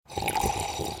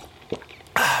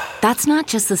That's not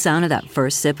just the sound of that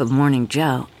first sip of Morning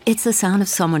Joe. It's the sound of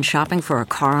someone shopping for a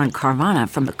car on Carvana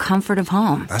from the comfort of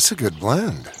home. That's a good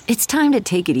blend. It's time to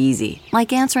take it easy,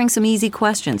 like answering some easy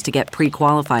questions to get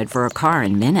pre-qualified for a car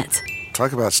in minutes.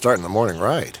 Talk about starting the morning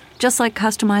right. Just like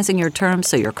customizing your terms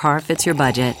so your car fits your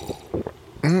budget.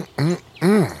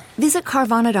 Visit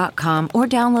Carvana.com or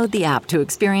download the app to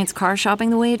experience car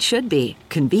shopping the way it should be.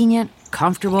 Convenient,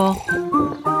 comfortable.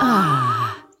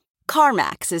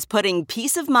 CarMax is putting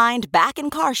peace of mind back in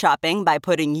car shopping by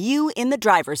putting you in the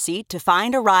driver's seat to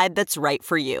find a ride that's right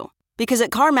for you. Because at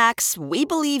CarMax, we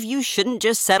believe you shouldn't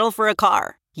just settle for a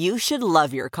car. You should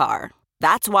love your car.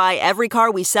 That's why every car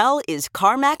we sell is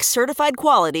CarMax certified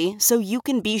quality, so you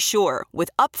can be sure with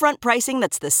upfront pricing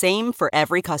that's the same for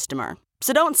every customer.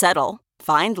 So don't settle.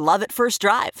 Find love at first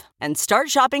drive and start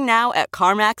shopping now at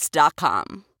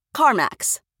CarMax.com.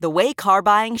 CarMax, the way car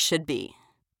buying should be.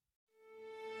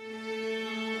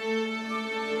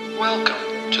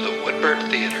 Welcome to the Woodbird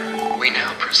Theater. We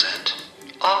now present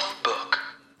Off Book.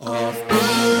 Off Book,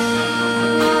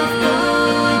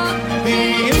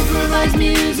 the improvised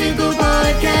musical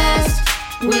podcast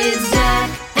with Zach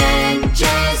and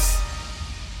Jess.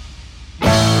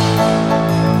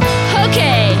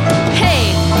 Okay,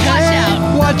 hey, watch out.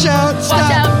 Watch out, Watch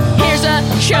stop. out, here's a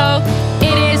show.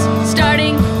 It is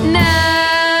starting now.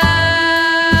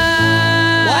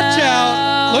 Watch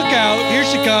out. Look out. Here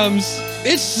she comes.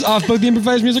 It's Off Book, the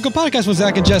improvised musical podcast with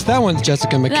Zach and Jess. That one's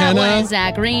Jessica McKenna. That one's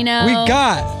Zach Reno. We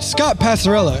got Scott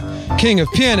Passarella, king of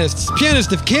pianists,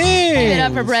 pianist of kings. Give it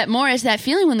up for Brett Morris, that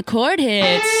feeling when the chord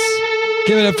hits.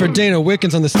 Give it up for Dana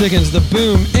Wickens on the stickins, the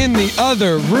boom in the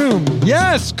other room.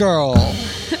 Yes, girl.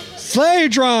 Sleigh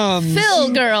drums.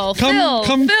 Phil, girl. Phil.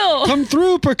 Come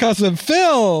through, percussive.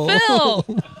 Phil.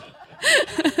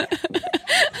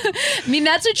 I mean,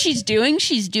 that's what she's doing.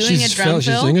 She's doing a drum fill.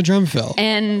 She's doing a drum fill.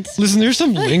 And listen, there's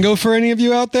some lingo for any of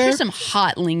you out there. there's some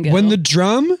hot lingo. When the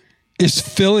drum is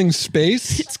filling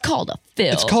space, it's called a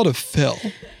fill. it's called a fill.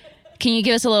 Can you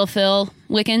give us a little fill,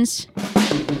 Wickens?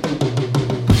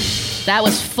 That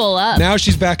was full up. Now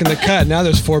she's back in the cut. Now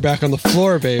there's 4 back on the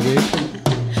floor, baby.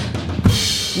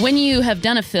 When you have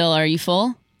done a fill, are you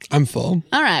full? I'm full.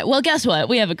 All right. Well, guess what?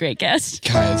 We have a great guest.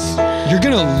 Guys, you're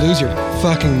going to lose your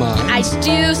fucking mind. I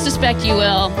do suspect you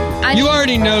will. You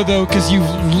already know, though, because you've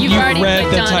already read the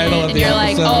clicked on title it of and the you're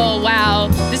episode. like, oh, wow,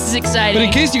 this is exciting. But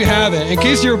in case you haven't, in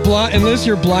case you're unless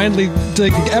you're blindly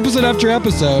taking episode after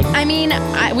episode. I mean,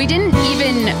 we didn't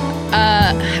even,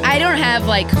 I don't have,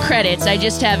 like, credits. I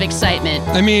just have excitement.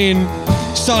 I mean,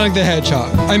 Sonic the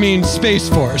Hedgehog. I mean, Space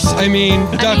Force. I mean,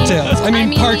 DuckTales. I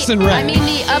mean Parks and Rec. I mean,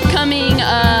 the upcoming,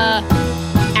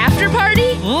 after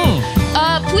party?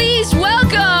 Please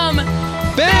welcome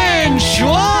Ben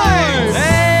Schwartz!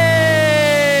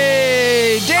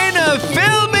 Hey! Dana,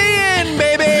 fill me in,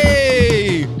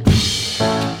 baby!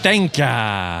 Thank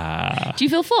ya. Do you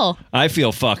feel full? I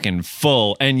feel fucking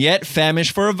full, and yet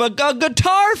famished for a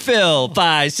guitar fill.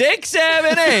 5, 6,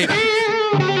 7, 8.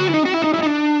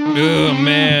 Oh,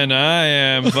 man, I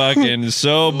am fucking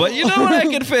so... But you know what? I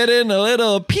can fit in a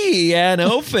little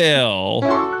piano fill.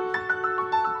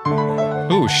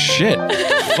 Oh, shit.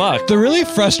 Fuck. The really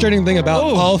frustrating thing about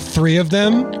all 3 of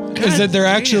them is that they're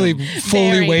actually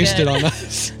fully Very wasted good. on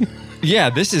us. Yeah,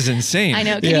 this is insane. I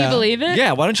know. Can you believe it?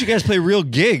 Yeah, why don't you guys play real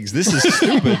gigs? This is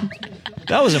stupid.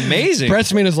 That was amazing.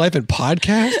 Brett's made his life in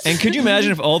podcasts. And could you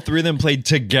imagine if all 3 of them played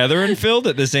together and filled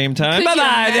at the same time? Could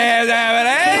you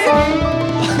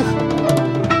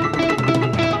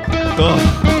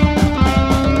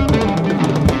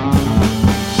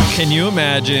Can you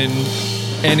imagine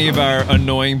any of our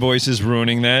annoying voices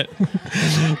ruining that?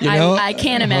 You know? I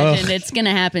can't imagine. It's going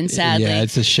to happen, sadly. Yeah,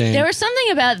 it's a shame. There was something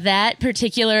about that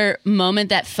particular moment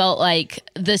that felt like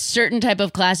the certain type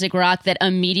of classic rock that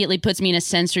immediately puts me in a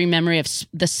sensory memory of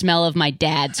the smell of my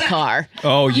dad's car.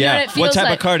 Oh, You know yeah. what it What feels type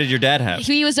like? of car did your dad have?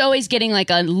 He was always getting like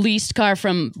a leased car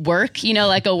from work, you know,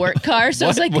 like a work car. So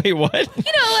What? it's like, Wait, what?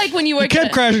 you know, like when you He work.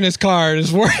 kept crashing his car and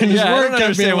his work, I don't kept being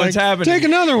understand what's like, happening. take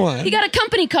another one. He got a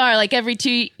company car like every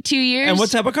two years. And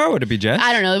what type of car would it be, Jess?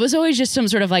 I don't know. It was always just some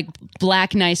sort of like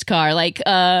black nice car. Like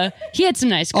he had some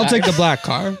nice cars. I'll take the black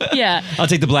car. Yeah. I'll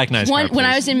take the black nice car, When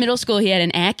I please. was in middle school, he had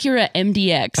an Acura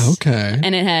MDX. Okay.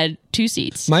 And it had 2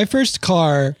 seats. My first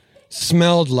car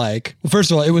smelled like, well,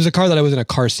 first of all, it was a car that I was in a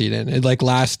car seat in. It like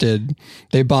lasted,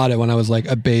 they bought it when I was like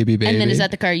a baby. And then is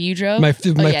that the car you drove? My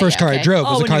yeah, first car I okay. drove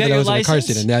was Oh, a when car you that got I was your in a car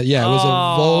license? seat in. Yeah, it was a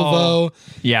Volvo.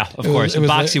 Yeah, of course. It was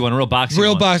a boxy one, a real boxy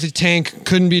Real one. boxy tank,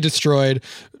 couldn't be destroyed.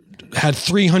 Had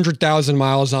 300,000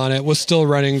 miles on it, was still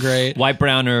running great. White,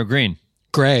 brown, or green?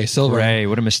 Gray, silver. Gray,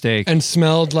 what a mistake. And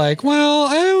smelled like, well,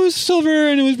 I it was silver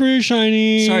and it was pretty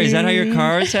shiny. Sorry, is that how your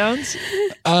car sounds?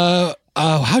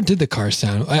 How did the car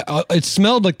sound? It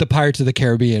smelled like the Pirates of the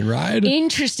Caribbean ride.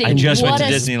 Interesting. I just went What to a-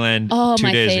 Disneyland Oh, 2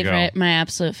 my days favorite. ago. My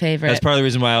absolute favorite. That's part of the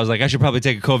reason why I was like, I should probably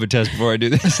take a COVID test before I do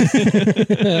this.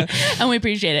 And we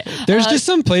appreciate it. There's just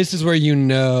some places where you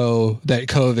know that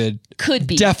COVID could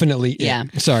be. definitely Yeah.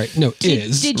 is. Sorry, no,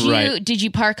 is. Did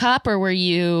you park hop or were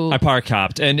you? I park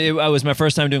hopped, and it was my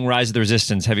first time doing Rise of the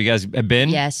Resistance. Have you guys been?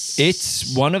 Yes.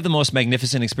 It's one of the most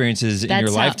magnificent experiences in your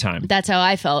lifetime. That's how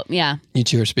I felt. Yeah. You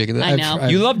two are speaking. I know.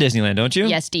 You love Disneyland, don't you?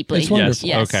 Yes, deeply. It's wonderful.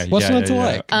 Yes. Okay. What's not to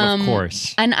like? Of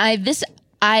course. And I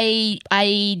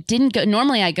didn't go.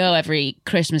 Normally, I go every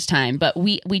Christmas time, but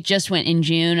we just went in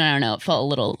June. I don't know. It felt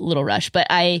a little rushed, but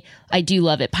I do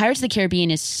love it. Pirates of the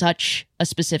Caribbean is such a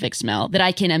specific smell that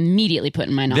I can immediately put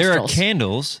in my There nostrils. are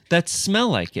candles that smell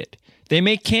like it. They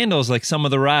make candles like some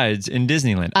of the rides in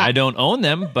Disneyland. I don't own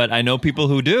them, but I know people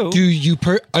who do.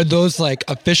 Are those like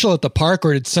official at the park,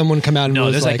 or did someone come out and No,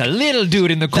 was there's like a little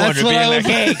dude in the corner That's what being I like,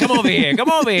 was- "Hey, come over here,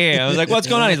 come over here." I was like, "What's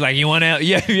going on?" He's like, "You want to?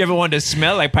 Yeah, you ever wanted to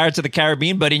smell like Pirates of the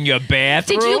Caribbean, but in your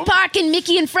bathroom?" Did you park in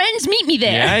Mickey and Friends? Meet me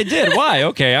there. Yeah, I did. Why?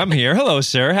 Okay, I'm here. Hello,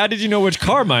 sir. How did you know which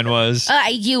car mine was?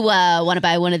 You want to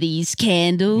buy one of these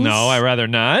candles? No, I'd rather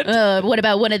not. What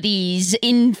about one of these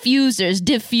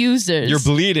diffusers? You're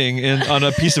bleeding on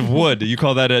a piece of wood. You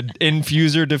call that an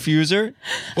infuser diffuser?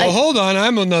 Well, hold on.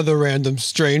 I'm another random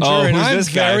stranger, Oh, and who's I'm this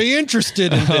guy? very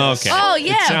interested in this. Okay. Oh It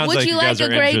yeah, sounds would like you you like guys a are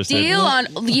great interested. deal on?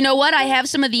 You know what? I have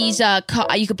some of these.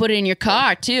 You could put it in your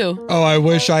car too. Oh, I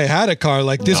wish I had a car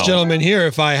like this No. gentleman here.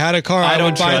 If I had a car, I I don't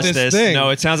would buy trust this this. thing. No,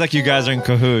 it sounds like you guys are in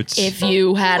cahoots. If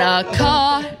you had a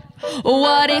car,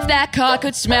 what if that car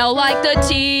could smell like the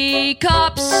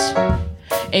teacups?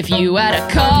 If you had a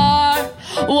car,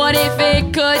 what if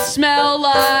it could smell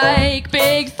like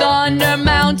Big Thunder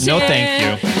Mountain? No, thank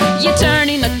you. You're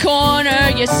turning the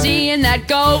corner, you're seeing that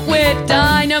goat with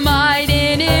dynamite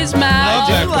in his mouth.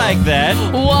 I do like that.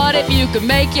 What if you could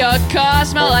make your car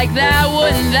smell like that?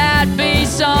 Wouldn't that be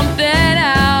something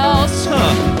else?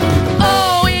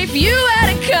 Oh, if you had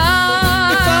a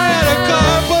car. If I had a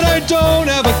car, but I don't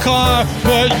have a car,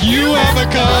 but you have a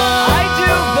car. I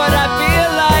do, but I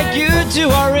feel like you two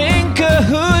are in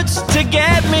cahoots to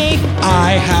get me.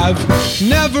 I have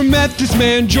never met this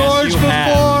man George you before.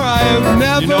 have. I have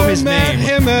never You know his met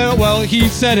name. him. Well, he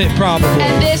said it probably.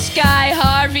 And this guy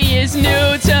Harvey is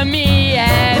new to me,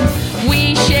 and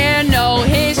we share no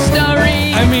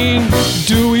history. I mean,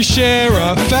 do we share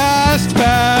a fast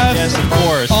pass? Yes, of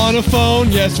course. On a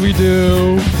phone, yes we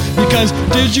do. Because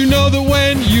did you know that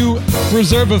when you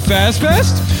reserve a fast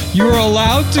pass, you're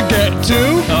allowed to get two?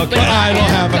 Okay. But I don't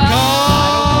have a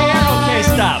car. Okay,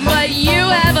 stop. But you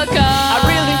have a car. I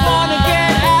really want to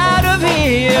get out of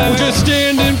here. Well, just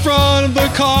stand in front of the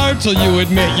car till you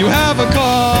admit you have a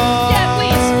car.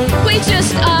 Yeah, please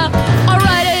just,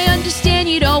 alright, I understand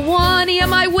you don't want any of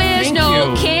my wares. Thank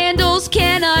No you. candles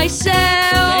can I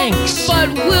sell. Thanks. But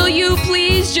will you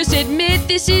please just admit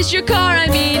this is your car? I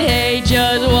mean, hey,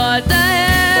 just what the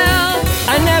hell?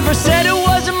 I never said it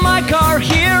wasn't my car.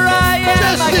 Here I am.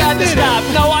 Just I got to admit it. stop.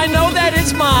 No, I know that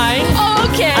it's mine.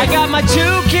 Okay. I got my 2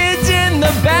 kids in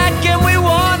the back and we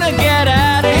want to get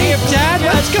out of here. Dad,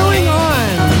 what's going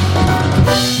on?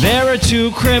 There are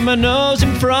 2 criminals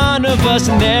in front of us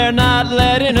and they're not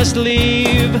letting us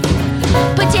leave.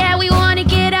 But Dad, we want to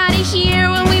get out of here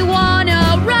when we want to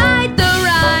ride the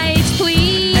rides,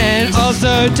 please. And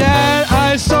also, Dad,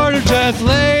 I sort of just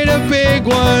laid a big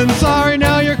one. Sorry,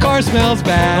 now your car smells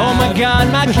bad. Oh my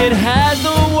god, my kid has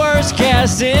the worst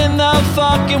gas in the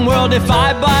fucking world. If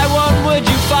I buy one, would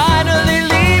you finally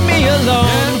leave me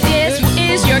alone? This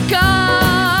is your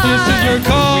car. This is your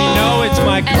car. We know it's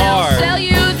my And I'll car. sell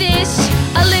you this,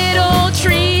 a little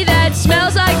tree that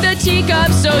smells like the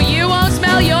teacup, so you won't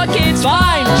smell your kids'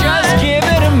 Fine, just give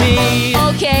it to me.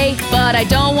 Okay, but I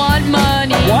don't want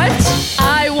money. What?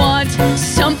 I want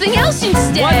something else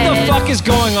instead. What the fuck is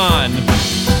going on?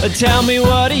 Tell me,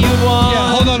 what do you want? Yeah,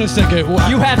 hold on a second.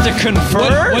 You have to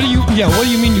confer? What do you? Yeah, what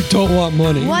do you mean you don't want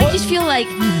money? Well, I just feel like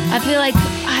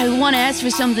I want to ask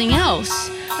for something else.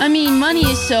 I mean, money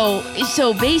is so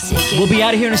basic. We'll be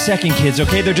out of here in a second, kids,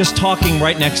 okay? They're just talking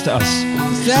right next to us.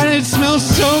 Dad, it smells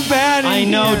so bad. I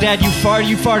know, Dad, you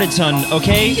farted, son,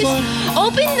 okay? Just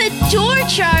open the door,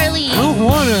 Charlie. I don't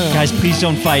wanna. Guys, please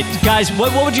don't fight. Guys,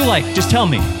 what would you like? Just tell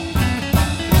me.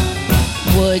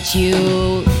 Would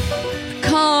you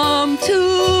come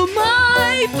to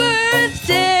my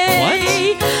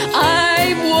birthday? What?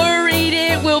 I'm worried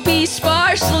it will be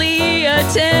sparsely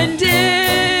attended.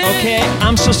 Okay,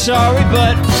 I'm so sorry,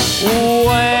 but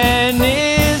when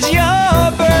is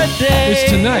your birthday? It's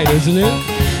tonight, isn't it?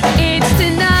 it's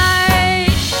tonight.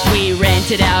 We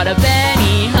rented out a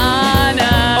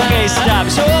Benihana. Okay, stop.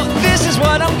 So this is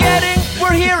what I'm getting.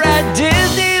 We're here at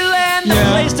Disneyland, the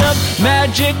place of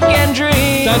magic and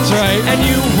dreams. That's right. And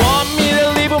you want me to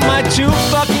leave with my 2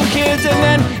 fucking kids and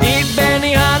then eat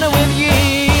Benihana with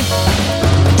ye?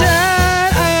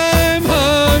 Dad, I'm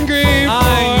hungry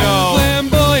for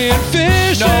flamboyant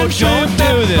fish and shrimp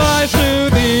that fly through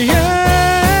the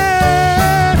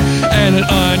air and an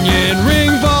onion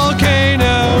ring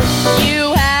volcano.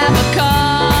 You have a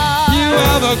car. You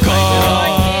have a car.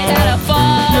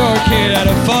 Your kid had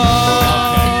a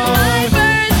fall. My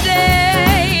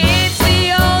birthday, it's the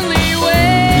only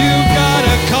way. You got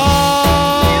a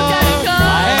car.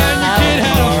 And your kid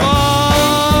had a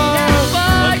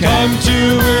fall. Come to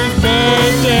his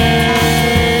birthday.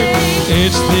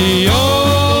 It's the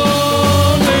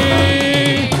only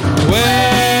way.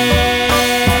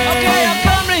 Okay, I'm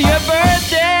coming to your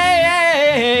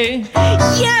birthday.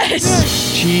 Yes.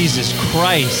 Jesus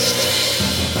Christ.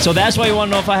 So that's why you want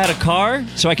to know if I had a car?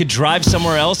 So I could drive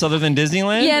somewhere else other than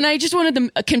Disneyland? Yeah, and I just wanted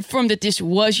to confirm that this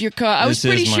was your car. I was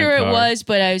pretty sure it was,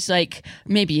 but I was like,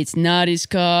 maybe it's not his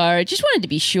car. I just wanted to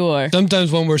be sure.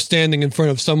 Sometimes when we're standing in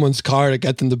front of someone's car to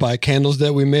get them to buy candles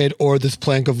that we made or this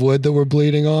plank of wood that we're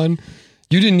bleeding on,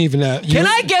 you didn't even have... Can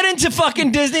I get into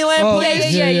fucking Disneyland,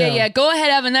 please? Yeah. Go ahead,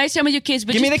 have a nice time with your kids,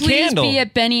 but Give me just the please candle. be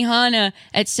at Benihana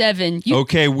at 7.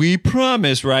 Okay, we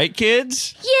promise, right,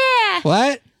 kids? Yeah.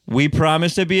 What? We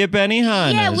promise to be at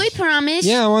Benihana's. Yeah, we promise.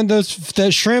 Yeah, I want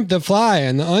that shrimp that fly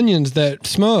and the onions that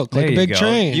smoke like a big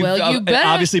train. You've Well, you better-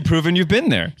 obviously proven you've been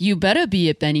there. You better be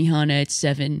at Benihana at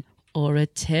 7, or a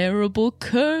terrible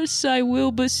curse I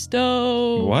will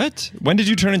bestow. What? When did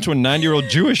you turn into a 9-year-old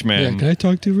Jewish man? Yeah, can I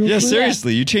talk to you real Yeah, quick?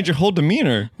 seriously, you changed your whole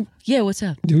demeanor. Yeah, what's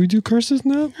up? Do we do curses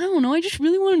now? I don't know. I just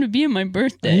really wanted to be at my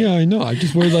birthday. Yeah, I know. I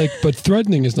just were like, but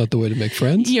threatening is not the way to make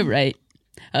friends. You're right.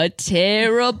 A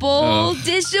terrible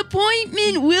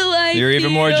disappointment will I You're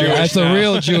even more feel. Jewish. That's now. a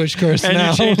real Jewish curse And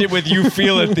now. you changed it with "you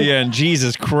feel" at the end.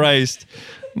 Jesus Christ!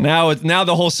 Now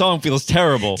the whole song feels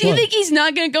terrible. Do you think he's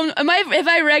not going to come? If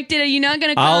I wrecked it, are you not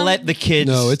going to come? I'll let the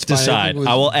kids decide. fine.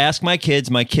 I will ask my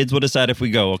kids. My kids will decide if we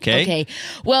go. Okay. Okay.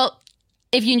 Well,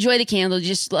 if you enjoy the candle,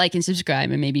 just like and subscribe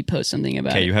and maybe post something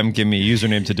about Okay. it. You haven't given me a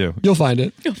username to do. You'll find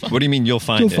it. What do you mean you'll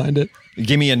find it? You'll find it.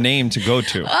 Give me a name to go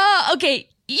to. Oh, okay.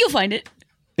 You'll find it.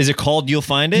 Is it called You'll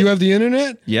Find It? You have the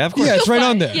internet? Yeah, of course. Yeah, it's You'll right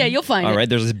find on it. there. Yeah, you'll find All it. right.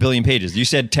 There's a billion pages. You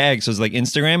said tag, so it's like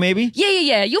Instagram, maybe.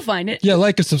 Yeah. You'll find it. Yeah,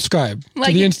 like and subscribe Like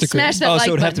to the it. Instagram. Smash that Oh, like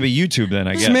so it'd have to button. be YouTube then,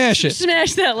 I guess. Smash it.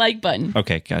 Smash that like button.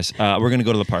 Okay, guys. We're gonna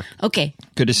go to the park. Okay.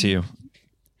 Good to see you.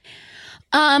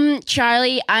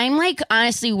 Charlie, I'm like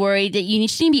honestly worried that you need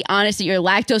to be honest that you're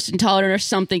lactose intolerant or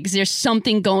something because there's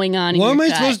something going on. What in am your I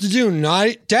gut. supposed to do? Not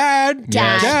Dad.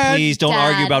 Dad. Dad. Please don't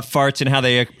Dad. argue about farts and how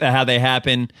they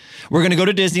happen. We're gonna go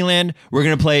to Disneyland. We're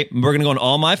gonna go on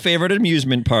all my favorite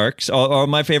amusement parks, all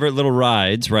my favorite little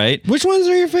rides. Right? Which ones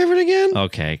are your favorite again?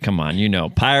 Okay, come on. You know,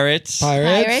 Pirates,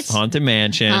 Pirates. Haunted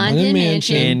Mansion, Haunted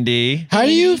Mansion. Indy. How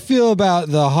do you feel about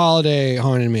the holiday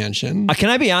Haunted Mansion? Can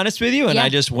I be honest with you? And Yeah. I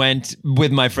just went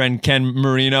with my friend Ken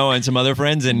Marino and some other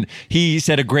friends, and he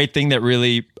said a great thing that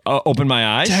really opened my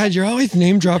eyes. Dad, you're always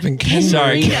name dropping Ken.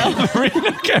 Sorry,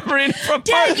 Marino. Ken Marino from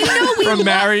Dad, you know we from love-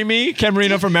 Marry Me. Ken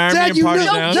Marino from Marry Me Dad, and you Party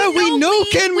know, Down. Dad, we know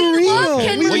Ken we Marino. love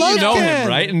Ken We Marino. Well, love you know Ken. him,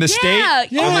 right? In the Yeah.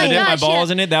 state, Oh I'm my gonna dip my gosh, balls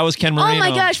yeah. in it. That was Ken Marino. Oh my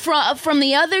gosh, from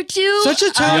the other two. Such a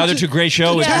The talented, other two great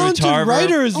shows with Drew talented Tarver,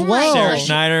 writer as Oh my well. Sarah gosh.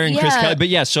 Schneider, and Chris Yeah. Kelly. But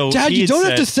yeah, so Dad, he you had don't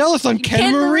have to said- sell us on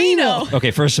Ken Marino.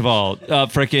 Okay, first of all,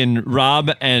 frickin'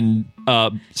 Rob and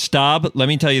Staub, let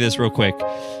me tell you this real quick.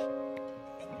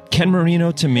 Ken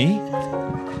Marino to me,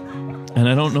 and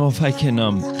I don't know if I can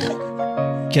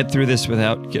get through this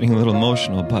without getting a little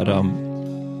emotional, but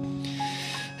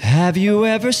have you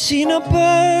ever seen a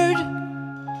bird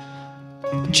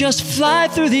just fly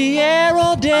through the air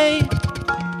all day?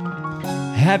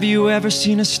 Have you ever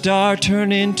seen a star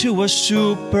turn into a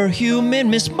superhuman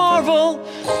Miss Marvel?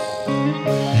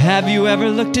 Have you ever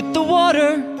looked at the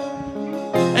water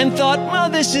and thought, well,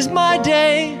 this is my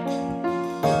day?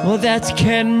 Well, that's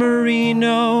Ken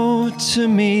Marino to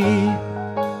me.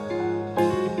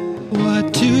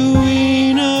 What do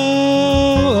we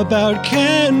know about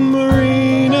Ken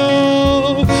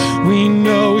Marino? We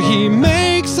know he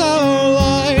makes our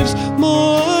lives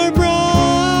more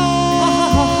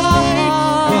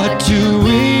bright. What do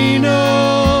we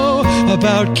know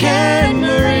about Ken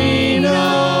Marino?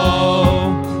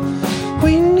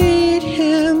 We need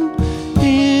him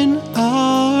in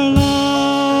our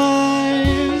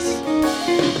lives.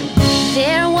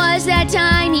 There was that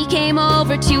time he came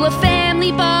over to a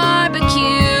family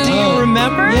barbecue. Do you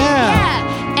remember? Yeah.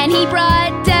 Yeah, and he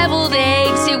brought deviled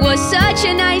eggs. It was such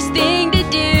a nice thing to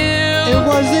do. It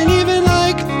wasn't even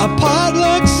like a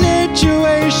potluck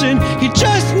situation. He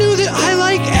just knew that I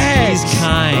like eggs. He's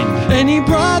kind. And he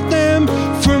brought them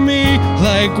for me.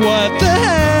 Like, what the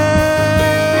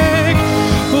heck?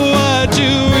 What do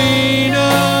we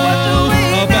know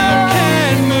about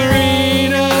Ken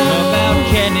Marino? About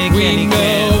Kenny, We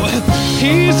know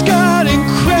he's got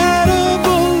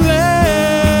incredible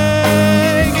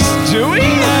legs. Do we?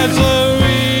 That's what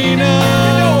we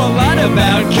know. A lot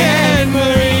about Ken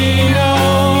Marino.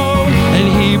 And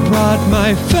he brought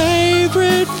my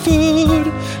favorite food,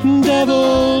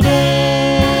 deviled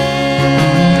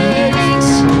eggs.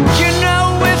 You know,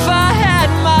 if I had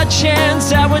my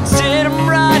chance, I would sit him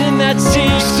right in that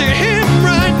seat. Sit him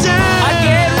right down. I'd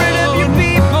get rid of you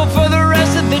people for the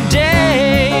rest of the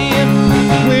day.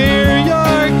 We're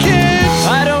your kids.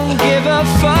 I don't give a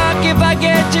fuck if I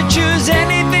get to choose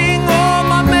anything or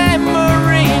my man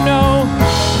Marino.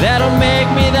 That'll make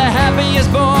me the happiest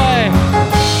boy.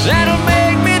 That'll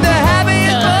make me the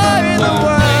happiest boy in the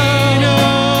world.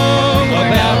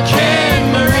 About Ken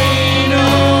Marino.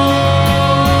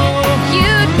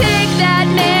 You'd pick that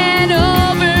man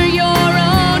over your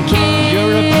own kid.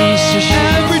 You're a piece of shit.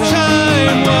 Every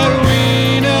time what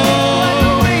we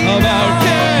know about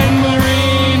Ken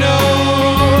Marino.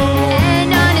 And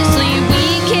honestly, we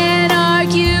can't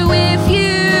argue if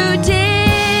you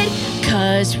did,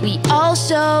 'cause we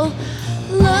also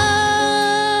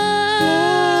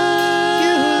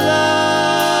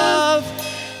love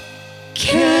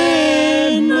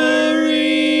Ken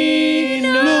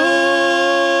Marino.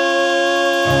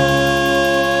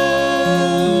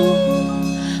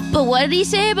 But what did he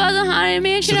say about the Haunted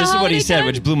Mansion? So this is what he holiday said, time?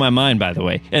 which blew my mind, by the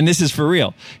way. And this is for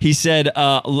real. He said,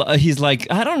 he's like,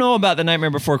 I don't know about the Nightmare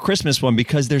Before Christmas one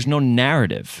because there's no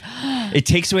narrative. It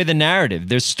takes away the narrative.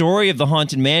 The story of the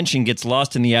Haunted Mansion gets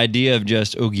lost in the idea of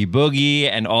just Oogie Boogie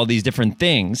and all these different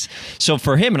things. So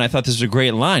for him, and I thought this was a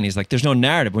great line, he's like, there's no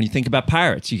narrative. When you think about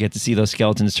pirates, you get to see those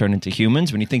skeletons turn into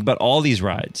humans. When you think about all these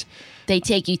rides. They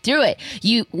take you through it.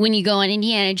 When you go on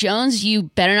Indiana Jones, you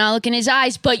better not look in his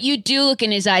eyes, but you do look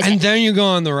in his eyes. And then you go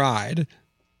on the ride.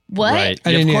 What? Right.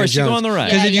 At Of Indiana course, you go Jones. on the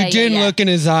ride. Because if you Yeah, didn't yeah. look in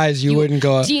his eyes, you wouldn't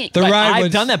go up. Do you- The But ride I've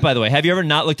was done that, by the way. Have you ever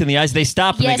not looked in the eyes? They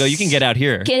stop and Yes. they go, you can get out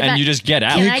here. Can And I- you just get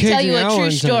out. Can You I kicked tell you me a out true one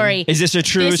time. story? Is this a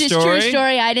true This is story? true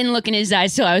story. I didn't look in his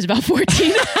eyes till I was about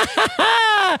 14.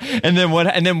 And then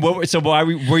what? So why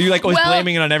were you like always Well,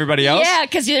 blaming it on everybody else? Yeah,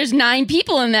 because there's 9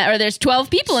 people in that, or there's 12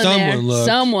 people in there. Someone looked.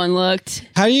 Someone looked.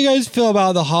 How do you guys feel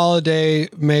about the holiday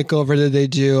makeover that they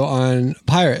do on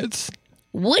Pirates?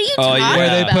 What are you Oh, talking yeah. Where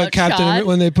they about, put Chad?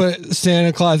 when they put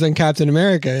Santa Claus and Captain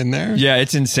America in there. Yeah,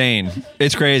 it's insane.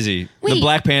 It's crazy. The Wait.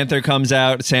 Black Panther comes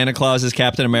out. Santa Claus is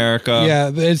Captain America.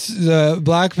 Yeah, it's the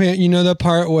Black Panther. You know the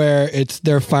part where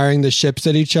they're firing the ships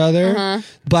at each other.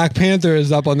 Black Panther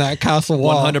is up on that castle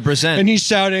wall, 100%. and he's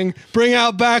shouting, "Bring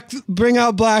out Black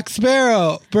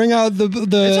Sparrow! Bring out the."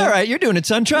 It's all right. You're doing it,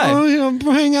 son. Try. Oh, you know,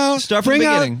 bring out. Start from bring the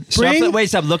out- beginning. bring- Wait,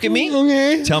 stop. Look at me.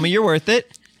 Okay, Tell me you're worth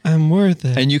it. I'm worth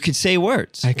it. And you can say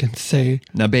words. I can say.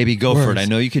 Now, baby, go for it. Words. I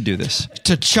know you could do this.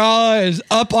 T'Challa is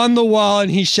up on the wall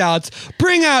and he shouts,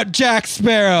 "Bring out Jack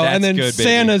Sparrow!" That's and then good, baby.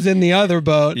 Santa's in the other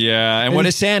boat. Yeah. And what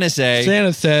does Santa say?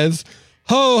 Santa says,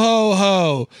 "Ho ho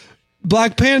ho!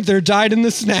 Black Panther died in the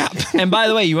snap." And by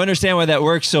the way, you understand why that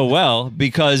works so well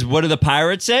because what do the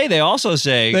pirates say? They also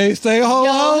say They say, "Ho ho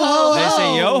ho!" they ho.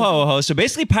 say yo ho ho. So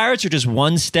basically, pirates are just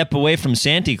one step away from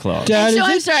Santa Claus. Dad, So is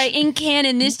I'm it- sorry, in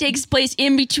canon, this takes place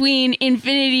in between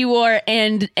Infinity War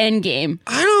and Endgame.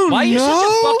 I don't Why are you know. such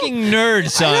a fucking nerd,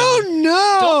 son? I don't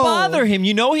know. Don't bother him.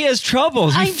 You know he has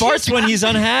troubles. He I farts just- when he's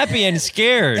unhappy and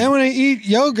scared. And when I eat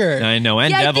yogurt, I know,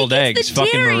 and Yeah, deviled I think eggs. it's the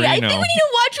Fucking dairy. Marino. I think we need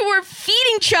to watch what we're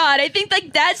feeding Chad. I think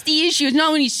like that's the issue. It's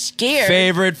not when he's scared.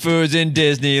 Favorite foods in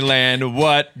Disneyland.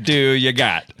 What do you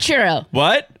got? Churro.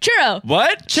 What? Churro.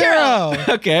 What? Churro.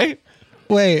 Okay.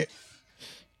 Wait,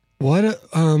 what?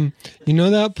 You know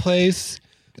that place?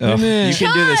 Oh, you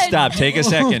can do this. Chad. Stop. Take a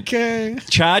second. Okay.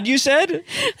 Chad, you said?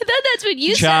 I thought that's what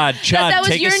you Chad, said. Chad, that was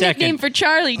take a your second. nickname for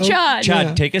Charlie. Chad. Chad,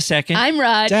 Yeah. take a second. I'm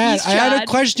Rod. Dad, He's I had a Chad.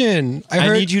 question. I I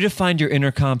heard. need you to find your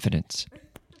inner confidence.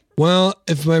 Well,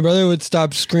 if my brother would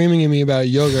stop screaming at me about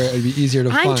yogurt, it'd be easier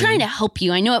to find. I'm trying to help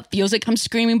you. I know it feels like I'm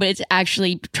screaming, but it's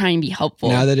actually trying to be helpful.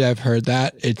 Now that I've heard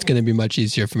that, it's going to be much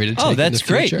easier for me to take. Oh, in that's the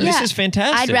great. future. This is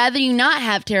fantastic. I'd rather you not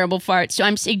have terrible farts, so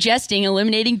I'm suggesting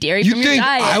eliminating dairy You from your think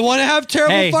diet. I want to have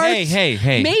terrible Hey, farts?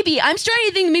 hey. Maybe. I'm starting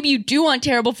to think maybe you do want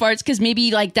terrible farts because maybe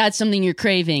like that's something you're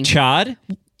craving. Chad,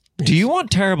 do you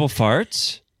want terrible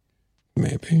farts?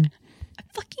 Maybe.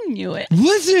 Fucking knew it.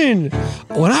 Listen,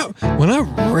 when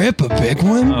I rip a big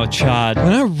one, Oh, Chad.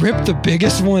 when I rip the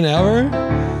biggest one ever,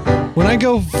 when I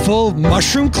go full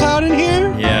mushroom cloud in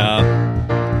here, Yeah.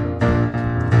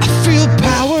 I feel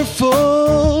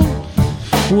powerful.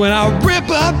 When I rip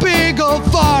a big old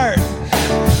fart,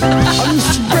 I'm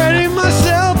spreading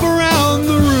myself around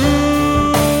the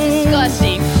room.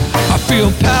 Disgusting. I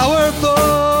feel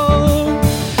powerful,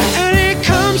 and it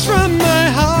comes from my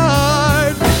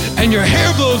heart. And your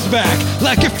hair blows back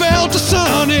like it felt a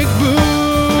sonic boom.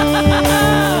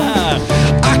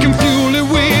 I can fuel it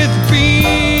with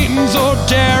beans or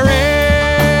dairy.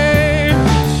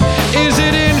 Is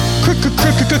it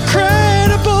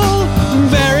incredible?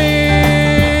 Very.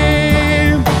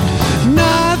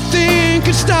 Nothing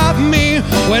can stop me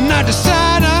when I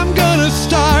decide I'm gonna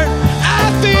start.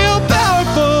 I feel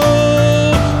powerful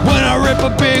when I rip a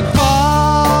big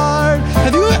fart.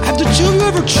 Have the two of you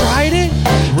ever tried it?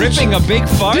 Ripping a big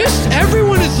fart?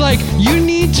 Everyone is like, you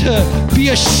need to be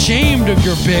ashamed of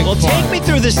your big Well, fart. take me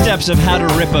through the steps of how to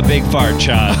rip a big fart,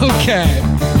 Chad. Okay.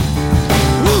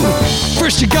 Woo.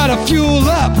 First, you gotta fuel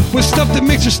up with stuff that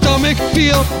makes your stomach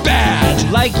feel bad.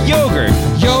 Like yogurt.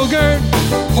 Yogurt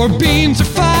or beans or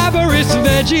fibrous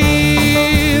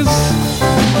veggies.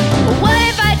 What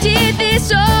if I did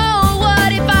this? Oh,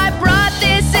 what if I brought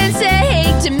this and said,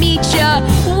 hey, to meet ya?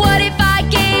 What if I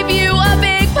gave you a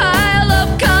big pile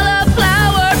of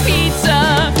cauliflower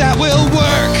pizza? That will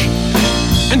work.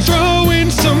 And throw in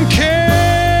some kale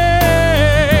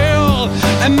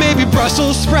and maybe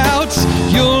Brussels sprouts.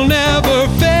 You'll never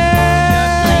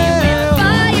fail.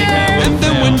 Fire. And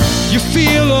then when you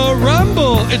feel a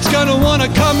rumble, it's gonna wanna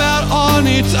come out on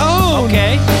its own.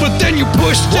 Okay. But then you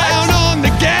push down on the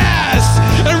gas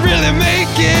and really make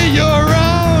it your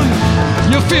own.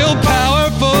 You'll feel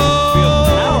powerful.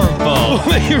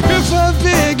 When you rip a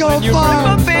big old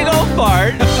fart. Rip a big old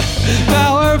fart.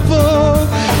 Powerful.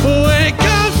 When it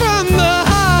comes from the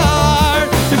heart,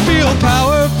 you feel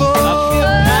powerful. You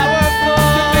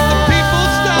make the people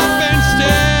stop and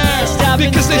stare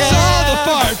because they saw the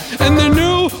fart and they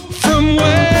knew from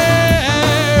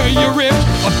where you ripped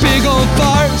a big old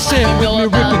fart. Say it with me,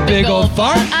 rip a big old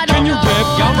fart. Can you rip a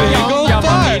big old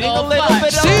fart?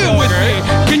 Say it with me.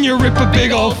 Can you rip a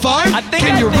big old fart?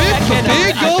 Can you rip a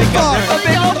big old fart?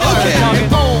 Okay.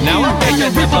 Now can you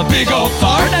rip a big old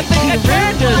fart? Can you rip a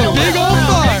big old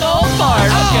fart?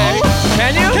 Okay.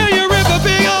 Can you? Can you rip a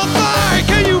big old fart?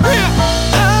 Can you rip a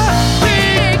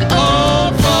big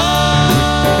old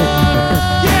fart?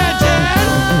 Yeah, Dad.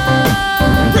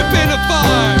 Ripping a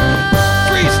fart.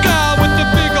 Freestyle with the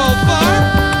big old fart.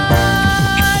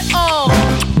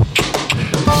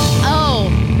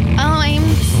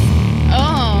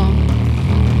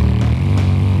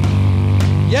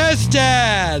 Yes,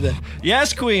 Dad.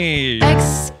 Yes, Queen.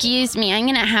 Excuse me, I'm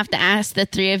gonna have to ask the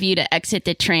three of you to exit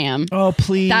the tram. Oh,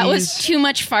 please. That was too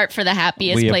much fart for the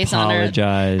happiest place on earth.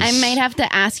 apologize. I might have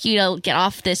to ask you to get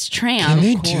off this tram. Can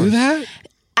they do that?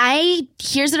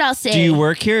 Here's what I'll say. Do you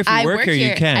work here? If you I work here,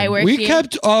 you can. I work We here.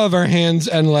 kept all of our hands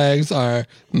and legs, our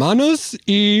manos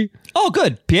y Oh,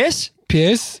 good. Pies?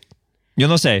 pies. Yo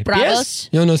no sé. Bravos.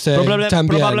 Yo no sé.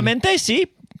 También. Probablemente sí.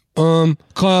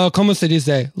 ¿Cómo se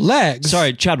dice? Legs.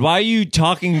 Sorry, Chad, why are you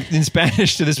talking in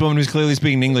Spanish to this woman who's clearly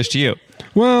speaking English to you?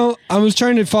 Well, I was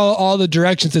trying to follow all the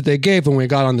directions that they gave when we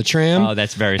got on the tram. Oh,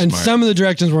 that's very And smart. some of the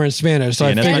directions were in Spanish, so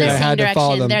I that's figured They're I the same had to follow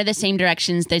direction. them. They're the same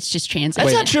directions. That's just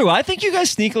translated. That's not true. I think you guys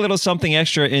sneak a little something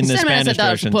extra in the Spanish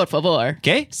directions. por favor.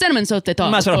 ¿Qué? Cinnamon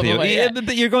sotetón, Más por rápido. favor. Yeah,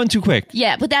 but you're going too quick.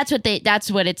 Yeah, but that's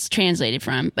what it's translated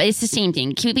from. But it's the same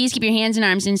thing. Please keep your hands and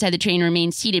arms inside the train and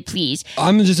remain seated, please.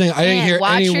 I'm just saying, I didn't And hear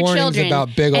watch any your warnings children.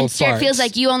 about big old and sir, farts. it feels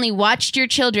like you only watched your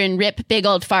children rip big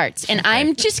old farts. And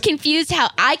I'm just confused how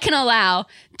I can allow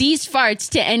these farts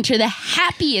to enter the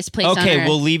happiest place on Okay, earth.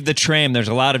 we'll leave the tram. There's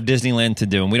a lot of Disneyland to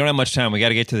do, and we don't have much time. We got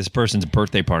to get to this person's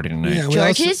birthday party tonight. Yeah, we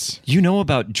also- George's? You know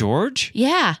about George?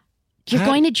 Yeah. You're How-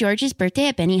 going to George's birthday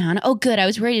at Benihana? Oh, good. I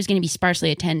was worried it was going to be sparsely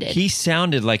attended. He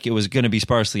sounded like it was going to be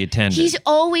sparsely attended. He's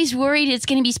always worried it's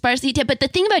going to be sparsely attended. But the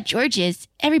thing about George is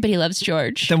everybody loves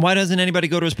George. Then why doesn't anybody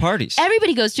go to his parties?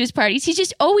 Everybody goes to his parties. He's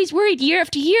just always worried year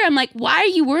after year. I'm like, why are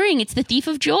you worrying? It's the thief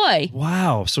of joy.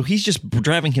 Wow. So he's just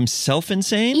driving himself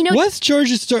insane? You know, What's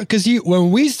George's story? Because when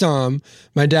we saw him,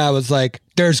 my dad was like,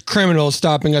 there's criminals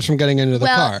stopping us from getting into the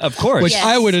car. Of course. Which Yes.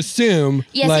 I would assume,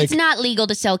 yes, like, it's not legal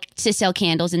to sell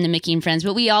candles in the Mickey and Friends,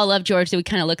 but we all love George, so we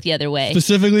kind of look the other way.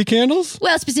 specifically candles?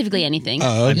 Well, specifically anything.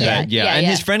 Oh, okay. Yeah. And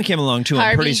his friend came along too. I'm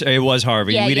Harvey. pretty sure it was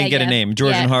Harvey. Yeah, we didn't yeah, get a yeah. name.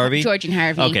 George Yeah, and Harvey? George and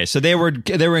Harvey. Okay, so they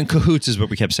were in cahoots is what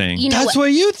we kept saying. You know That's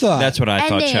what you thought. That's what I and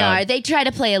thought, they Chad. are. They try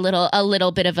to play a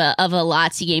little bit of a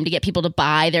Lotzie game to get people to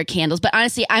buy their candles. But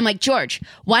honestly, I'm like, George,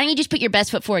 why don't you just put your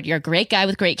best foot forward? You're a great guy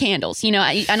with great candles. You know,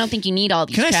 I don't think you need all all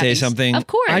these Can I say trappings. something? Of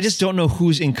course. I just don't know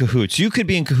who's in cahoots. You could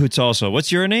be in cahoots also.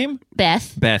 What's your name?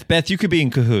 Beth. Beth, you could be in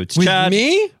cahoots. With Chad?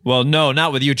 me? Well, no,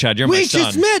 not with you, Chad. You're my We son.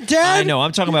 just met, Dad. I know.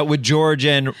 I'm talking about with George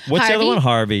and what's the other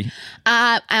Harvey? one?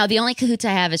 Harvey. The only cahoots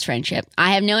I have is friendship.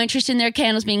 I have no interest in their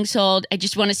candles being sold. I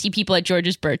just want to see people at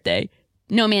George's birthday.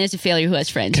 No man is a failure who has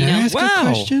friends, Can you know? I ask a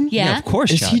question? Yeah. of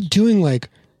course, Is Chad. he doing like,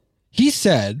 he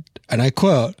said, and I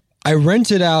quote, I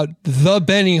rented out the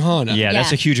Benihana. Yeah, that's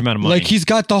Yeah. a huge amount of money. Like he's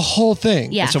got the whole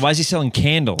thing. Yeah. So why is he selling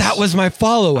candles? That was my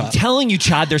follow-up. telling you,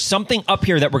 Chad, there's something up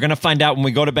here that we're going to find out when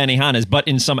we go to Benihana's, but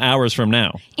in some hours from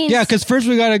now. Yeah, because first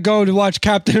we got to go to watch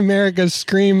Captain America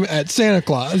scream at Santa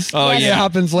Claus. Oh, It yeah.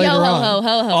 happens later Yo, ho, on. ho,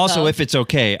 ho, ho, Also, ho. if it's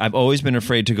okay, I've always been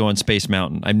afraid to go on Space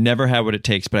Mountain. I've never had what it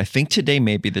takes, but I think today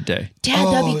may be the day. Dad,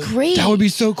 that'd be great. That would be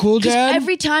so cool, 'Cause Dad.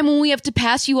 every time when we have to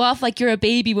pass you off like you're a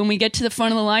baby when we get to the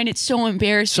front of the line, it's so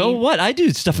embarrassing. So what? I do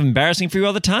stuff embarrassing for you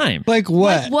all the time. like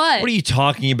what? Like what? What are you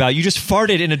talking about? You just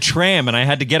farted in a tram and I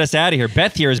had to get us out of here.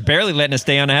 Beth here is barely letting us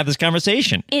stay on to have this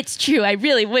conversation. It's true. I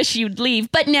really wish you'd leave,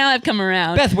 but now I've come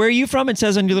around. Beth, where are you from? It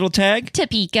says on your little tag.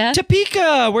 Topeka,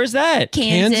 Topeka. Where's that?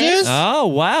 Kansas. Oh,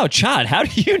 wow. Chad, how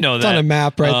do you know that? on a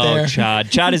map right there.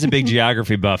 Chad. Chad is a big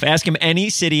geography buff. Ask him any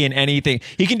city and anything.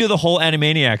 He can do the whole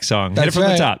Animaniac song. Hit it That's from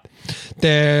right. the top.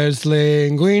 There's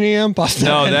linguine and pasta.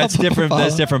 No, and that's different. papaya.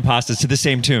 That's different pastas to the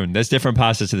same tune. That's different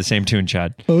pastas to the same tune,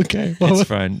 Chad. Okay. It's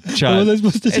fine. Chad. What was I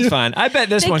supposed to It's do? fine. I bet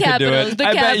this The one could do capitals, it. the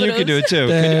I bet you could do it too. I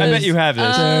bet you have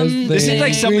this. This seems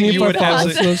like something you would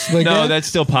absolutely. No, that's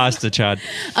still pasta, Chad.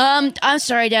 I'm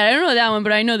sorry, Dad. I don't know that one,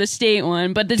 but I know the state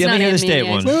one. But it's Let not me hear the state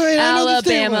Animaniacs. one. Wait, I know the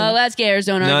state Alabama. one. Let's get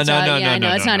Arizona. No, Arkansas. no, Yeah,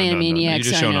 no, it's not Animaniacs. You're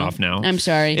just I showing know. off now. I'm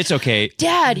sorry. It's okay.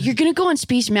 Dad, you're gonna go on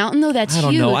Space Mountain though. That's I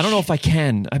don't huge. know. I don't know if I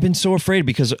can. I've been so afraid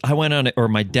because I went on it, or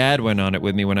my dad went on it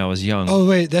with me when I was young. Oh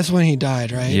wait, that's when he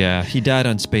died, right? Yeah, he died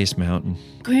on Space Mountain.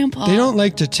 Grandpa. They don't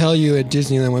like to tell you at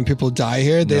Disneyland when people die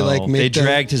here. They No, like make they them-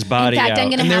 dragged his body In fact, out. I'm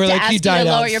gonna And they have were to like, he ask you to died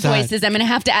lower your outside. voices. I'm gonna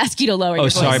have to ask you to lower your Oh,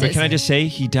 voices. sorry, but can I just say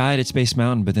he died at Space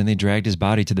Mountain, but then they dragged his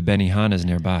body to the Benihanas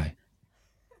nearby.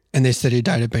 And they said he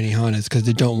died at Benihana's because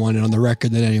they don't want it on the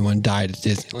record that anyone died at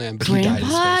Disneyland. But he died at Grandpa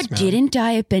Space Mountain. didn't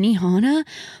die at Benihana,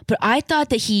 but I thought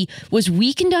that he was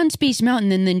weakened on Space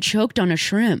Mountain and then choked on a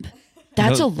shrimp.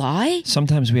 That's No. a lie?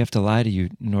 Sometimes we have to lie to you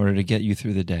in order to get you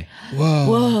through the day. Whoa.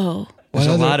 Whoa. There's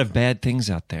What a other- lot of bad things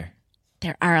out there.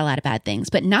 There are a lot of bad things,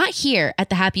 but not here at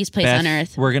the happiest place Beth, on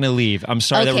earth. we're going to leave. I'm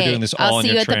sorry that we're doing this all I'll in see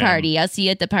your you at tram. the party. I'll see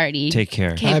you at the party. Take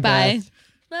care. Okay, Bye, bye. Beth.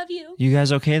 Love you. You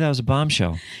guys okay? That was a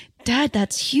bombshell. Dad,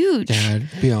 that's huge. Dad,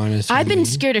 be honest. I've with been me.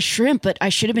 scared of shrimp, but I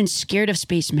should have been scared of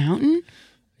Space Mountain.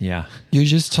 Yeah. You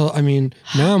just told. I mean,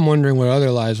 now I'm wondering what other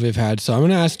lives we've had. So I'm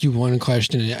going to ask you one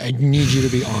question. And I need you to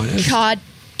be honest. God,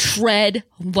 tread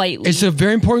lightly. It's a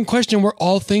very important question. We're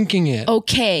all thinking it.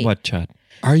 Okay. What, Chad?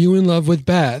 Are you in love with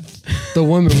Beth, the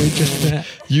woman we just met?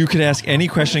 You could ask any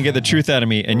question and get the truth out of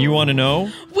me, and you want to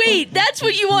know Wait, that's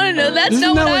what you want to know. That's Isn't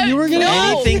not that what what I you were gonna no.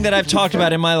 ask? anything that I've talked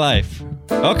about in my life.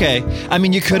 Okay. I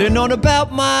mean, you could have known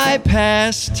about my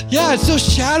past. Yeah, it's so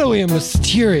shadowy and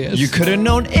mysterious. You could have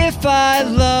known if I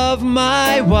love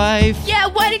my wife. Yeah,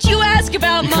 why did you ask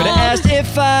about You Mom? could have asked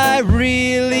if I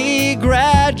really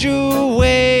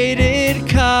graduated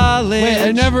college. Wait,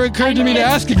 it never occurred to me to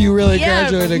ask if you really Yeah,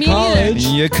 graduated me neither. college.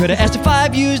 You could have asked if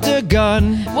I've used a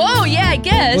gun. Whoa, yeah, I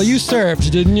guess. Well, you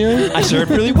served, didn't you? I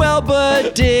served really well,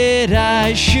 but did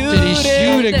I shoot Did he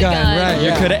shoot it? a The gun? gun. Right. You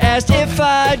Yeah. could have asked if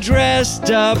I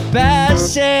dressed up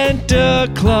as Santa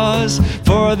Claus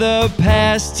for the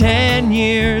past 10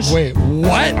 years. Wait,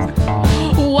 what?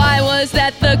 Why was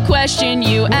that the question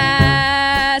you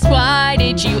asked? Why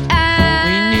did you ask?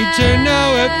 We need to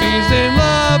know if he's in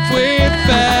love with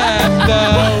Beth,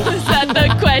 though. Was that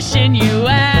the question you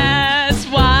asked?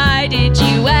 Why did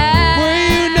you ask?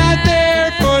 Were you not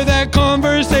there for that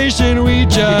conversation we You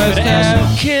just could have asked had?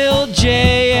 who killed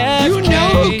JFK. You know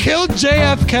who killed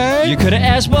JFK? You could have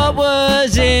asked what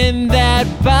was in that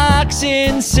box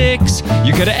in 6.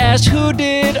 You could have asked who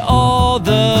did all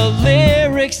the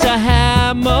lyrics to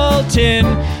Hamilton.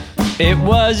 It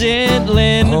wasn't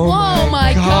Lynn. Oh my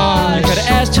You gosh. could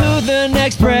have asked who the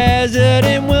next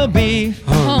president will be.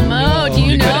 Oh, Mo, do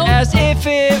you You could know? have asked if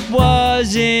it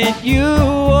wasn't you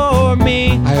or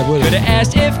me. I would've. Could have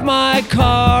asked if my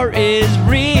car is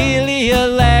really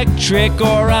electric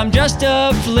or I'm just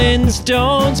a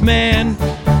Flintstones man.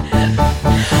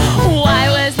 Why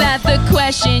was that the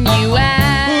question you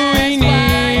asked? We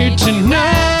need to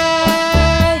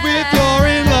know if you're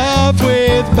in love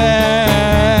with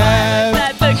Beth.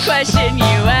 That's the question you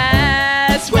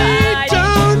asked. Why did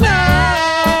Don't you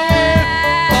know if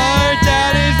our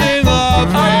dad is in love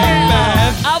with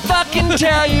Beth. I'll fucking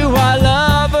tell you I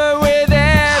love her with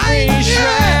every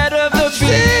shred of the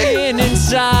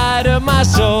my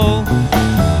soul.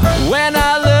 When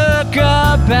I look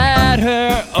up at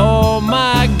her, oh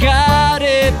my God,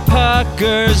 it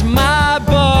puckers my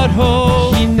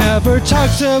butthole. He never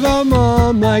talks about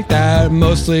mom like that,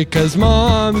 mostly 'cause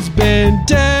mom's been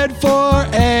dead for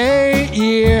 8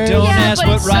 years. Don't Yeah, ask but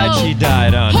what it's ride so- she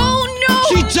died on. Oh no!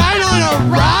 She died on a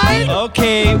ride?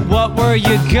 Okay, what were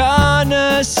you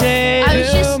gonna say I was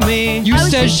to just- me? You I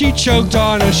was said just- she choked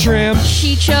on a shrimp.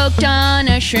 She choked on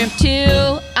a shrimp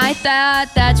too. I thought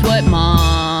that's what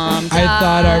mom died. I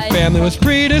thought our family was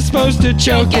predisposed to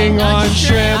choking on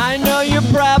shrimp. I know you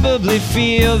probably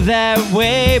feel that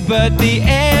way, but the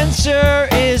answer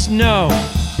is no.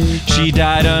 She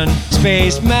died on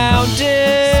Space Mountain.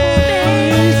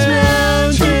 Space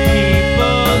Mountain. 2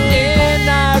 people in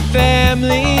our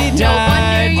family No wonder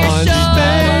died you're on so-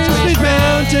 Space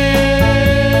Mountain.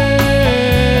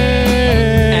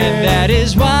 And that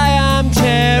is why I'm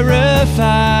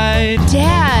terrified.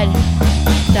 Dad,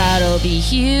 that'll be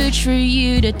huge for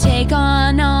you to take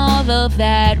on all of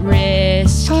that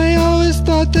risk. I always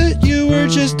thought that you were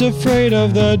just afraid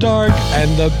of the dark and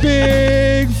the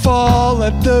big fall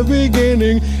at the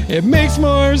beginning. It makes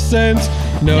more sense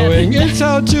knowing it's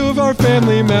how 2 of our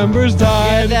family members Yeah,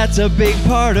 died. that's a big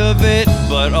part of it,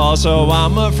 but also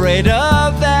I'm afraid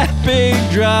of that big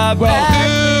drop. Well,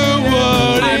 who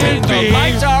would I mean, it the be?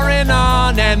 lights aren't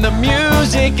on and the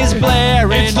music is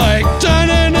blaring. It's like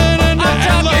dun-dun-dun-dun-dun,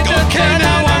 and like, okay,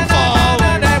 now I'm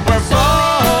falling. and we're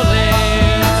falling.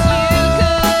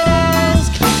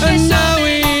 And now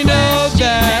we know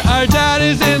that our dad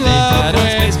is in love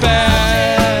with Beth.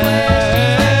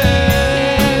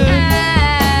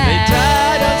 They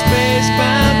died on Space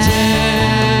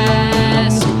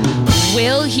Mountain.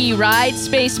 Will he ride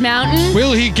Space Mountain?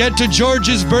 Will he get to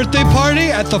George's birthday party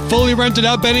at the fully rented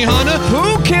out Benihana?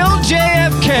 Who killed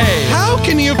JFK? How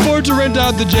can he afford to rent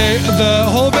out the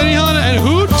whole Benihana? And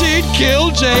who did kill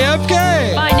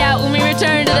JFK? Find out when we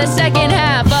return to the second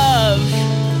half of...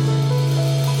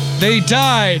 They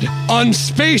died on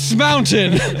Space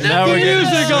Mountain. Now the we're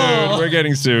getting musical. sued. We're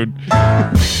getting sued.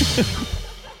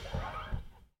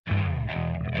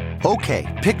 Okay,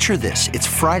 picture this. It's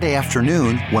Friday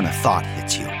afternoon when a thought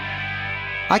hits you.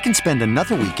 I can spend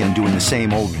another weekend doing the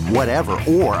same old whatever,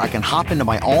 or I can hop into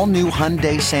my all-new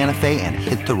Hyundai Santa Fe and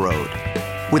hit the road.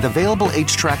 With available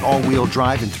H-Track all-wheel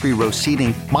drive and 3-row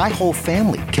seating, my whole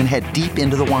family can head deep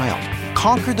into the wild.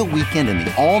 Conquer the weekend in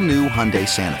the all-new Hyundai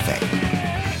Santa Fe.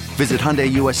 Visit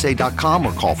HyundaiUSA.com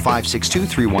or call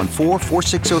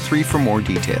 562-314-4603 for more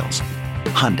details.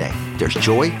 Hyundai, there's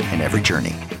joy in every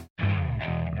journey.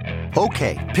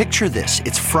 Okay, picture this.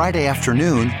 It's Friday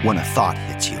afternoon when a thought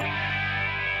hits you.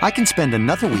 I can spend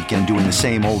another weekend doing the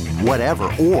same old whatever,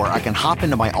 or I can hop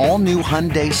into my all-new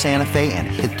Hyundai Santa Fe and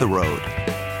hit the road.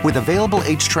 With available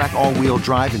H-Track all-wheel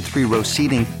drive and 3-row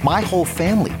seating, my whole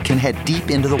family can head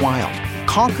deep into the wild.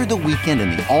 Conquer the weekend in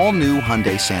the all-new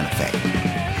Hyundai Santa Fe.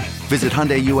 Visit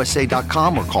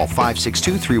HyundaiUSA.com or call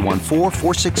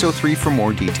 562-314-4603 for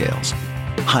more details.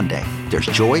 Hyundai, there's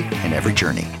joy in every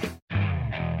journey.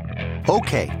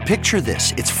 Okay, picture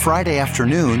this. It's Friday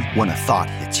afternoon when a thought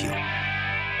hits you.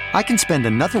 I can spend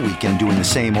another weekend doing the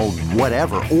same old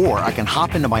whatever, or I can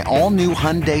hop into my all-new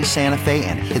Hyundai Santa Fe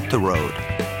and hit the road.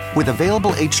 With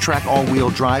available H-Track all-wheel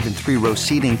drive and 3-row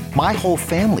seating, my whole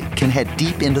family can head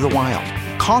deep into the wild.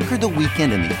 Conquer the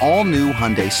weekend in the all-new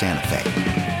Hyundai Santa Fe.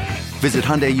 Visit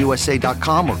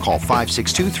HyundaiUSA.com or call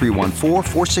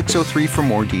 562-314-4603 for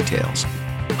more details.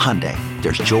 Hyundai,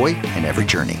 there's joy in every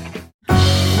journey.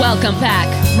 Welcome back.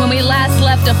 When we last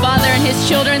left a father and his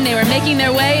children, they were making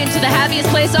their way into the happiest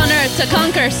place on earth to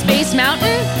conquer Space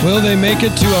Mountain. Will they make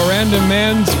it to a random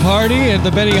man's party at the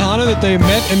Benihana that they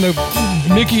met in the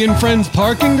Mickey and Friends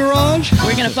parking garage?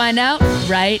 We're going to find out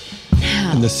right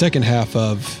now. In the second half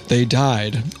of They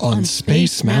Died on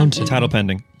Space Mountain. Title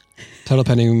pending. Title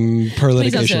pending per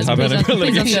Please don't sue litigation. us.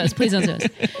 Please don't sue us. Please don't sue us.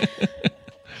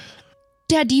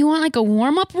 Dad, do you want like a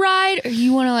warm-up ride, or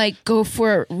you want to like go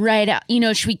for a ride out? You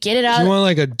know, should we get it out? Do you want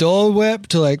like a Dole Whip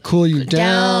to like cool you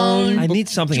down? I need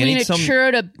something. Do I you need need a some.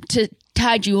 churro to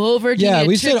tide you over? Do you Yeah, need a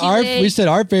we said turkey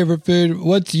our leg? favorite food.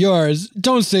 What's yours?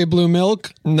 Don't say blue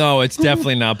milk. No, it's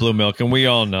definitely not blue milk, and we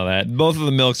all know that. Both of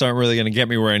the milks aren't really going to get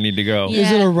me where I need to go. Yeah.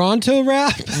 Is it a Ronto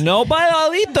wrap? No, but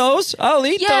I'll eat those. I'll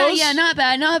eat those. Yeah, not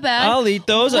bad, not bad. I'll eat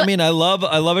those. I What- mean, I love a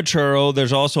churro.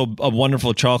 There's also a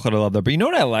wonderful chocolate I love there. But you know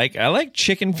what I like? I like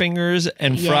chicken fingers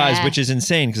and fries, Yeah. which is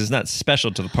insane because it's not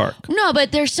special to the park. No,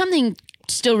 but there's something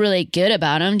still really good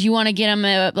about them. Do you want to get them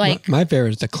like? My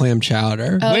favorite is the clam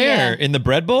chowder. Oh, Where? yeah. In the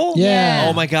bread bowl? Yeah.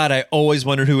 Oh my God, I always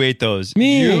wondered who ate those.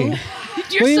 Me. You?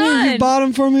 Your What do you mean? son. You bought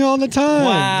them for me all the time.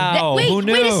 Wow. Wait, who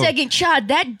knew? wait a second, Chad.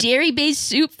 That dairy-based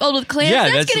soup filled with clams. Yeah,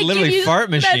 that's that's gonna literally give you, fart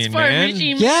machine, that's fart man.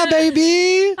 machine, Yeah,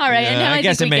 baby. All right, and now I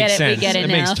guess think it makes we sense. get it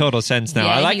now. Makes total sense now.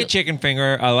 Yeah, I like you- a chicken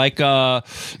finger. I like a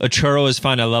churro is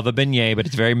fine. I love a beignet, but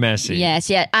it's very messy. Yes,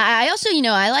 yeah. I also,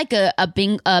 I like a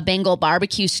Bengal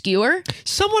barbecue skewer.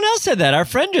 Someone else said that. Our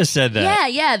friend just said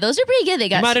that. Yeah, those are pretty good. They You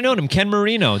got might have known him, Ken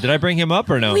Marino. Did I bring him up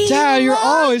or no? Dad, you're love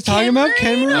always talking about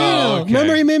Ken Marino. Oh, okay.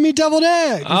 Remember he made me deviled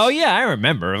eggs. Oh yeah, I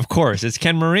remember. Of course, it's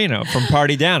Ken Marino from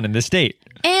Party Down in the state.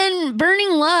 and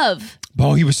Burning Love.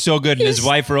 Oh, he was so good, and his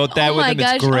wife wrote that oh with my him.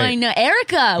 gosh, It's great. I know.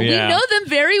 Erica, we Yeah. know them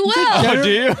very well. Oh, do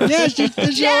you? Yeah,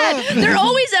 she's Yeah, they're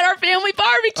always at our family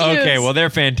barbecues. Okay, well they're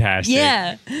fantastic.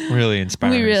 Yeah. Really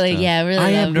inspiring. We really, stuff. yeah, really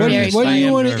I love am very nervous. What do I you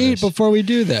am want to eat nervous. before we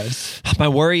do this? My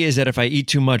worry is that if I eat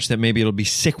too much, that maybe it'll be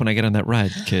sick when I get on that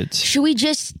ride, kids. Should we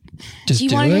just Just do you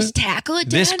do want to it? just tackle it,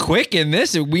 Dad? This quick in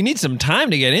this, we need some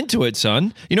time to get into it,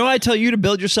 son. You know what I tell you to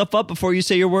build yourself up before you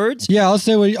say your words? Yeah, I'll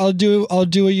do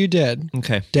what you did.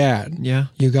 Okay. Dad. Yeah.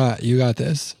 You got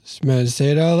this. Man,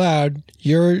 say it out loud.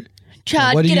 You're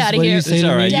Chad, what do get you- out of what do here. you say It's to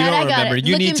all me? right. Dad, you I don't got remember. it.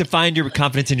 You Look need at- to find your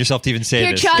confidence in yourself to even say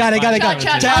Here, this. Chad. Got it. Chad,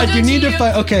 I'll Dad, do you it need to to you.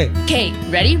 fight. Okay. Okay,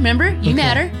 ready? Remember, you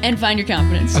matter, and find your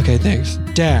confidence. Okay, thanks.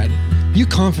 Dad, you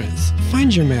confidence.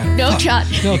 Find your man. No, Fuck. Chad.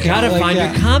 No, You gotta like, find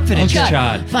yeah. your confidence, Okay.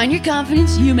 Chad. Find your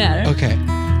confidence. You matter. Okay.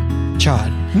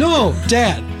 Chad. No,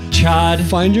 Dad. Chad.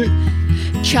 Find your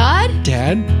Chad.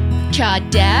 Dad. Chad.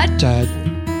 Dad. Dad.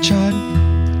 Chad.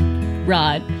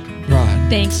 Rod. Rod.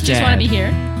 Thanks. Just Dad. want to be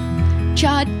here.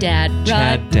 Chad. Dad. Rod.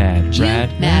 Chad, Dad, You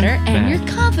Rad, matter, and Rad, you're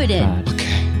confident. Rod.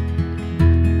 Okay.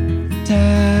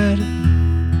 Dad.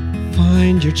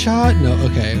 Find your Chad. No,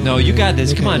 okay. No, you got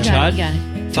this. Come on, You Chad. got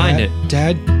it. Find Dad, it.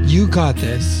 Dad, you got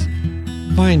this.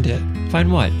 Find it.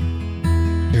 Find what?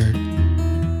 Your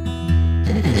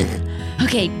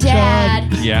Okay,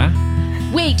 Dad. Yeah?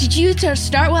 Wait, did you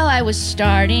start while I was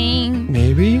starting?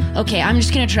 maybe. Okay, I'm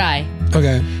just gonna try.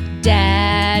 Okay.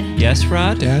 Dad. Yes,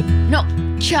 Rod? Dad. No,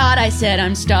 Chad, I said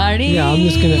I'm starting. Yeah, I'm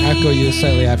just gonna echo you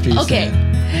slightly after you Okay. say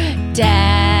it.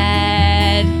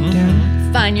 Dad.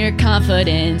 Dad. Find your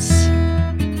confidence.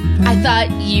 I thought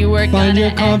you were Find gonna your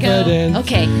echo. confidence.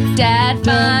 Okay, Dad,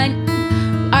 find.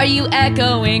 Are you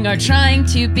echoing or trying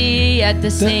to be at the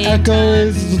The same echo time?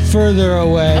 is further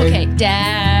away. Okay,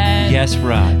 Dad. Yes,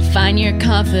 Rod. Find your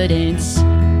confidence.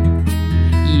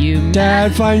 You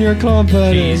Dad, find your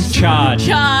confidence. He's Chad.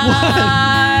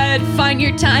 Chad. Find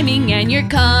your timing and your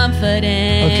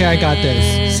confidence. Okay, I got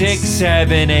this. 6,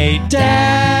 7, 8.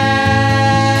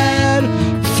 Dad,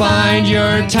 find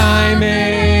your timing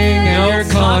and your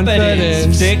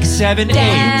confidence. 6, 7, 8.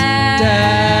 Dad,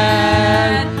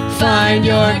 find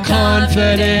your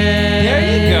confidence.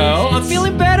 There you go. I'm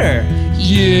feeling better.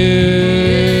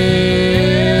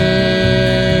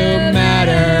 You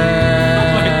matter.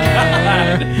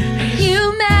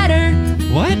 You matter.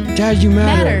 What? Dad, you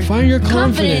matter. Matter. Find your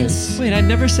confidence. Wait, I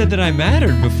never said that I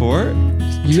mattered before.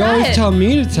 You Try always it. tell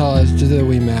me to tell us that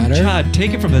we matter. Chad,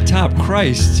 take it from the top.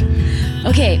 Christ.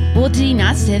 Okay, well, did he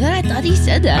not say that? I thought he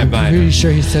said that. I might I'm pretty have.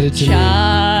 sure he said it to me.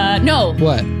 Chad. No.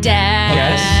 What?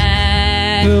 Dad.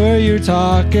 Who are you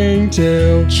talking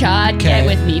to? Chad, Okay. get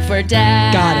with me for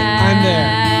Dad. Got it. I'm there.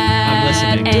 I'm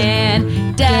listening.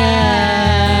 And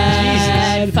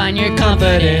Dad. Jesus. Find your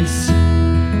confidence.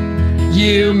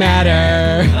 You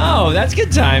matter. Oh, that's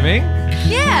good timing.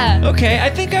 Yeah. Okay,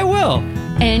 I think I will.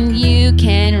 And you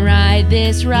can ride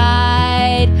this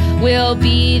ride. We'll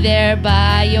be there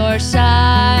by your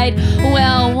side.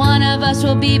 Well, one of us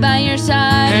will be by your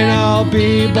side. And I'll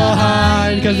be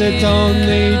behind, cause it's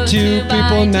only two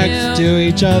people next to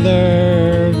each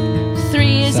other.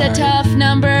 3 is a Sorry. tough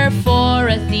number for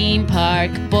a theme park.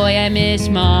 Boy, I miss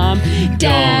Mom.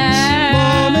 Dad.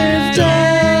 Mom is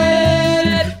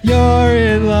dead. You're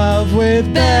in love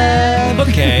with Beth.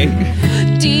 Okay.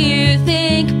 Do you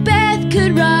think Beth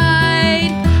could ride?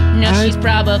 No, she's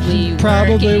probably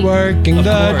working Of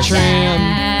the course. tram.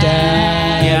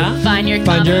 Dad. Yeah? Find your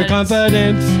Find your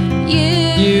confidence. confidence. You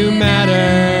You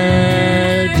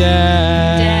matter.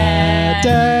 Dad.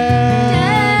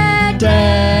 Dad.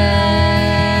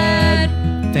 Dad.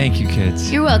 Thank you,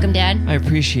 kids. You're welcome, Dad. I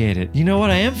appreciate it. You know what?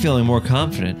 I am feeling more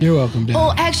confident. You're welcome, Dad.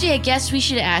 Oh, actually, I guess we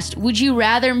should have asked, would you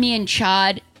rather me and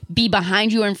Chad be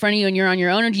behind you or in front of you and you're on your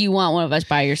own, or do you want one of us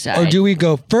by your side? Or do we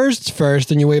go first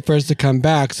and you wait for us to come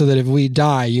back so that if we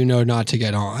die, you know not to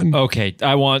get on? Okay,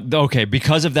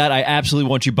 because of that, I absolutely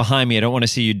want you behind me. I don't want to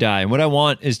see you die. And what I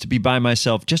want is to be by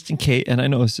myself just in case, and I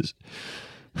know this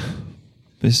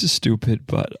is stupid,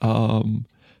 but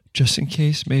just in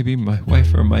case maybe my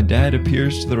wife or my dad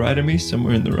appears to the right of me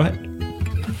somewhere in the right.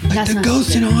 That's not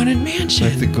Ghost in stupid. Haunted Mansion.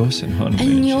 Like the Ghost in Haunted And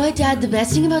Mansion. you know what, Dad? The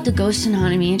best thing about the Ghost in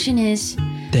Haunted Mansion is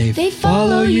They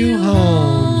follow you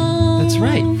home. That's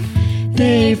right.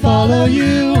 They follow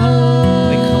you home.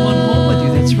 They come on home with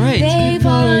you. That's right. They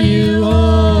Follow you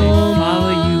home. Follow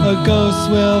you. A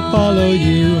ghost will follow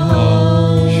you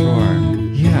home.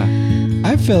 Sure. Yeah.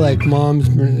 I feel like Mom's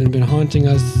been haunting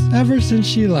us ever since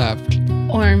she left.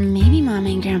 Or maybe Mom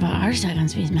and Grandpa are stuck on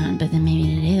Space Mountain, but then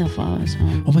maybe today they'll follow us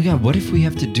home. Oh my God, what if we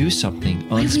have to do something on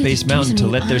if we have Space to do Mountain to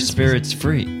something let their on spirits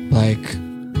free? Like,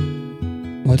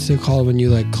 what's it called when you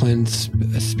like cleanse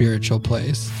a spiritual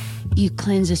place? You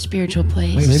cleanse a spiritual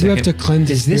place. Wait a Maybe we have second. to cleanse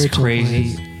a Is this spiritual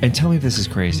crazy? place. And tell me if this is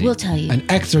crazy. We'll tell you. An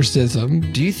exorcism.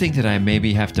 Do you think that I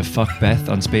maybe have to fuck Beth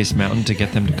on Space Mountain to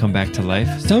get them to come back to life?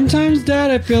 Sometimes, Dad,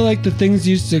 I feel like the things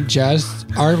you suggest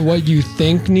aren't what you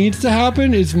think needs to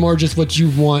happen. It's more just what you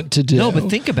want to do. No, but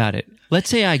think about it. Let's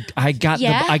say I got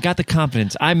Yeah? the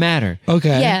confidence. I matter.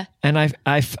 Okay. Yeah. And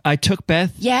I took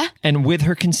Beth. Yeah? And with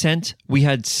her consent, we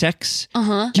had sex.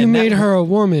 Uh-huh. You And made that- her a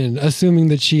woman, assuming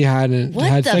that she hadn't What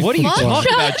had the sex What are you before.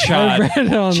 talking about, Chad? I read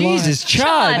it online. Jesus, Chad.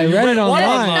 I read it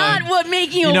online. Not what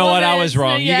making You know what? I was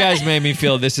wrong. Yeah. You guys made me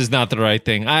feel this is not the right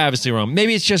thing. I obviously wrong.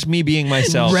 Maybe it's just me being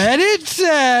myself. Reddit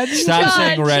said. Stop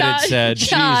saying Reddit said.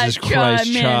 Jesus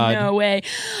Christ, man, Chad. no way.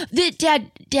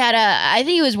 Dad, I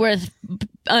think it was worth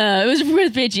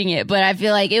pitching it, but I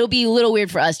feel like it'll be a little weird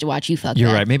for us to watch you fuck. You're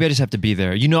that. right. Maybe I just have to be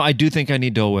there. You know, I do think I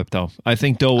need Dole Whip, though. I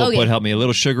think Dole Whip Okay. would help me. A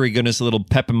little sugary goodness, a little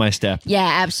pep in my step. Yeah,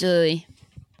 absolutely.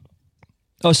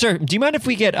 Oh, sir, do you mind if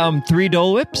we get 3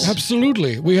 Dole Whips?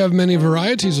 Absolutely. We have many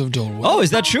varieties of Dole Whip. Oh, is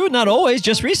that true? Not always,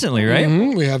 just recently, right?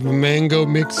 Mhm. We have mango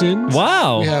mix-ins.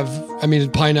 Wow. We have,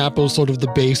 pineapple is sort of the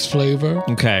base flavor.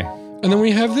 Okay. And then we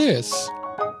have this.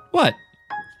 What?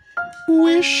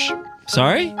 Wish.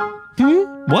 Sorry? Hmm?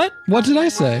 What? What did I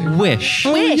say? Wish.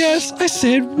 Oh, yes, I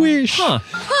said wish. Huh.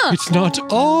 It's not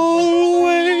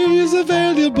always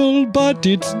available, but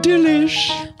it's delish.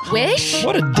 Wish?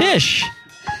 What a dish.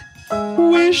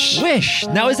 Wish. Wish.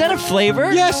 Now, is that a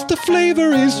flavor? Yes, the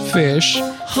flavor is fish.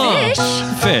 Huh.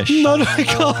 Fish. Not I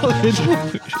call it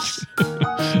wish.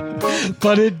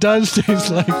 But it does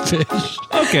taste like fish.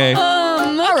 Okay.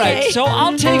 All right, so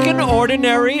I'll take an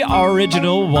ordinary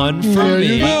original one for There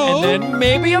me, you go. and then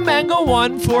maybe a mango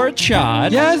one for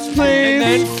Chad. Yes, please. And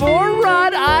then for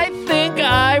Rod, I think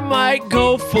I might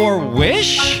go for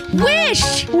Wish.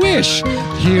 Wish. Wish.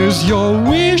 Here's your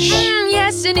wish.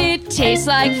 Yes, and it tastes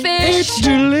like fish. It's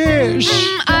delish.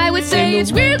 I would say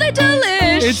it's weirdly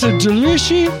delish. It's a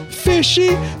delishy,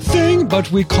 fishy thing,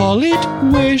 but we call it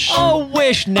wish. Oh,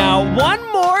 Wish. Now, one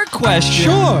more question.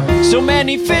 Sure. So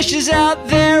many fishes out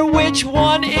there, which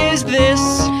one is this?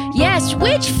 Yes,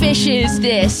 which fish is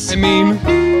this? I mean,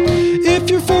 if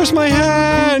you force my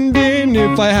hand in,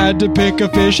 if I had to pick a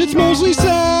fish, it's mostly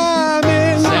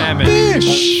salmon. Salmon.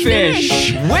 Fish.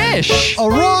 Fish. Wish. A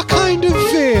raw kind of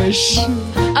fish.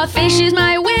 A fish is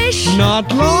my wish.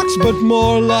 Not lox, but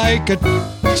more like a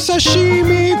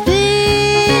sashimi fish.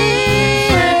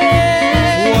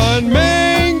 One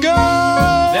mango.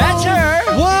 That's her.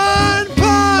 One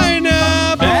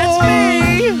pineapple. That's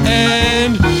me.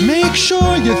 And make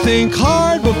sure you think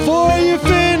hard before you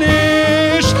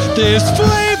finish. This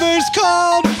flavor's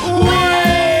called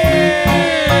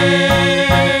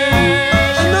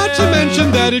wish. Not to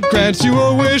mention that it grants you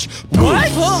a wish. What?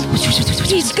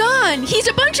 He's gone. He's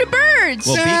a bunch of birds.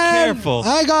 Well, be And careful.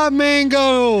 I got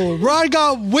mango. Rod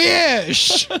got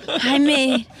wish. I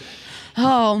made.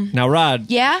 Oh, Now, Rod,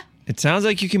 yeah? it sounds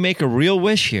like you can make a real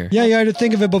wish here. Yeah, you had to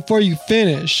think of it before you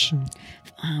finish.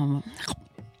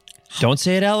 Don't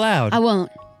say it out loud. I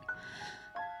won't.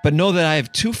 But know that I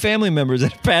have 2 family members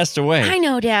that have passed away. I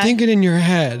know, Dad. Think it in your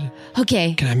head.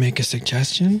 Okay. Can I make a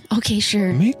suggestion? Okay,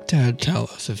 sure. Make Dad tell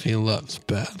us if he loves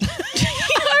Beth. He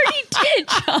already did,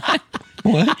 John.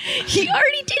 What? He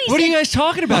already did. He What are said, you guys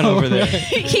talking about over there?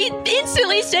 He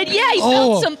instantly said, yeah, he Oh,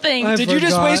 felt something. I Did you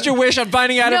just forgot. waste your wish on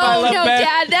finding out if I No, love no, Beth?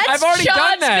 Dad, that's I've already done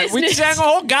Sean's that. We business. sang a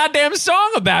whole goddamn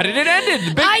song about it. It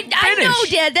ended. Big I finish. know,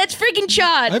 Dad. That's freaking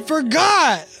Chad. I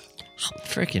forgot.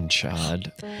 Frickin'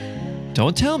 Chad.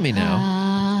 Don't tell me now.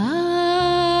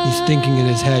 He's thinking in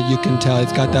his head. You can tell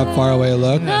he's got that faraway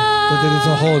look. But there's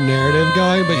a whole narrative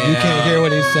going, but you can't hear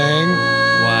what he's saying.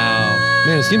 Wow.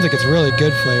 Man, it seems like it's really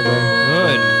good flavor.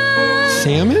 Good.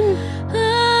 Salmon?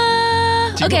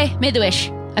 Okay, made the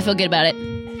wish. I feel good about it.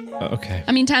 Okay.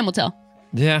 I mean, time will tell.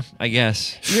 Yeah, I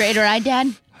guess. You ready to ride,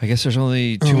 Dad? I guess there's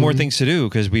only 2 more things to do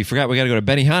because we forgot we got to go to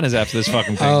Benihana's after this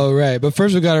fucking thing. Oh, right. But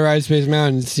first we got to ride Space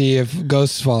Mountain and see if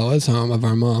ghosts follow us home of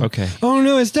our mom. Okay. Oh,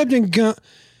 no, I stepped in gum.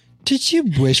 Did you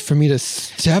wish for me to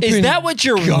step in Is that what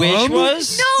your gum? wish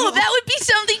was? No, that would be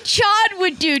something Chad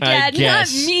would do, Dad, not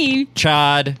guess. me.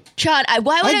 Chad. Chad,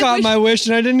 why would I got wish? my wish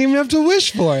and I didn't even have to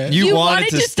wish for it. You wanted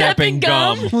to step in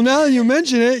gum. Well, now that you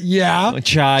mention it, yeah.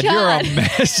 Chad, you're a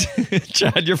mess.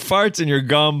 Chad, your farts and your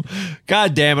gum.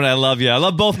 God damn it, I love you. I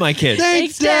love both my kids.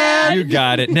 Thanks, Dad. You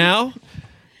got it. Now,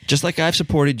 just like I've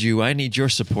supported you, I need your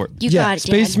support. You got it,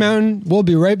 Space Dad. Mountain will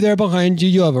be right there behind you.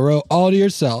 You'll have a row all to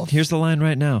yourself. Here's the line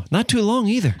right now. Not too long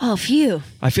either. Oh, phew.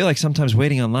 I feel like sometimes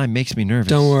waiting online makes me nervous.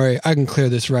 Don't worry, I can clear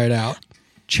this right out.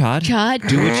 Chad, Chad.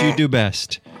 do what you do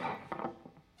best.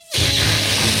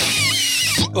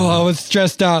 Oh, I was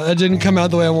stressed out. That didn't come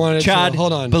out the way I wanted. Chad, So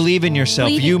hold on. believe in yourself.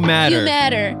 Believe You it. matter. You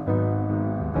matter.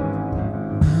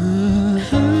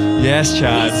 Yes,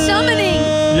 Chad. Summoning.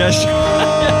 Yes,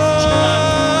 Chad.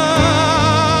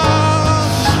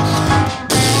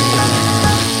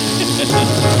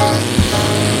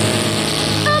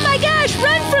 Oh my gosh,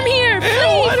 run from here.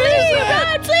 Flee, what is flee,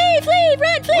 that? run, flee,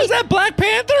 run, flee. Was that Black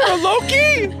Panther or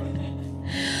Loki?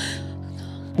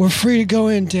 We're free to go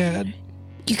in, Dad.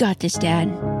 You got this, Dad.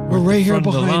 We're right here front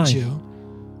of the behind line. you.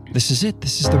 This is it.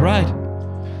 This is the ride.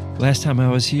 Last time I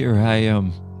was here, I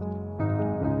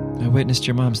witnessed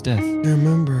your mom's death. I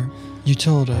remember. You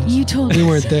told us. You told We us.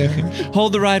 weren't there.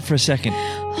 Hold the ride for a second.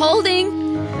 Holding.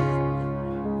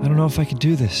 I don't know if I can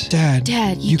do this. Dad,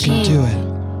 Dad, you can do it.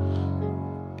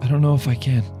 I don't know if I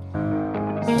can.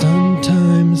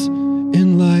 Sometimes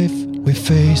in life we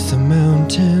face a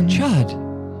mountain. Chad,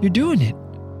 you're doing it.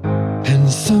 And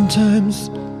sometimes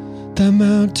the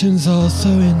mountain's also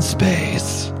in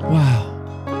space. Wow.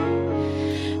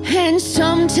 And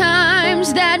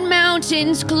sometimes that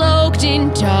mountain's cloaked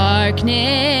in darkness.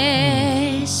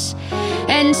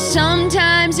 And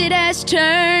sometimes it has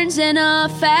turns and a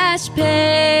fast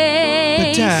pace.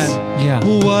 But Dad, Yeah.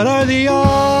 what are the odds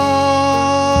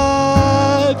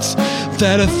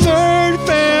that a third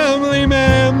family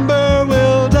member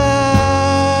will die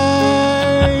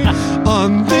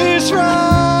on this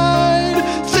ride?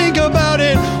 Think about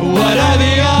it. What are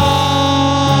the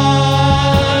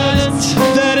odds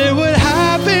that it would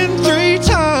happen 3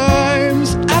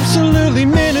 times? Absolutely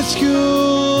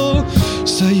minuscule.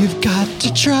 So you've got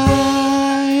to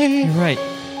try. You're right.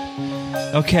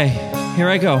 Okay, here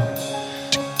I go.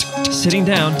 Sitting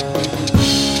down.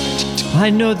 I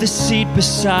know the seat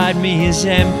beside me is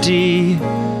empty.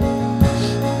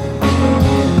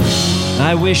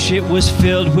 I wish it was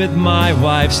filled with my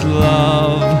wife's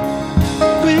love.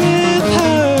 With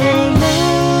her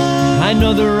love. I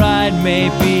know the ride may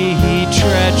be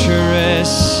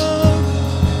treacherous,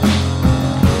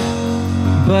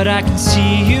 but I can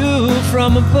see you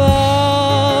from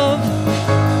above.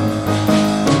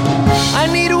 I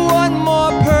need one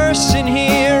more person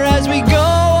here as we go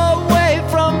away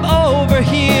from over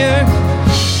here.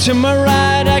 To my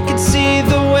right, I can see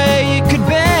the way it could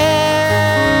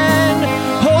bend.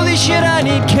 Holy shit, I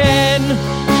need Ken.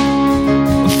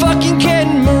 Fucking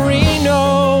Ken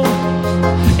Marino.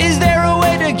 Is there a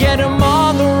way to get him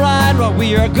on the ride while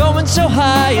we are going so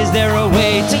high? Is there a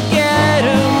way to get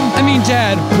him? I mean,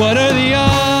 Dad, what are the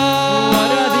odds?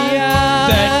 What are the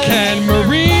odds that Ken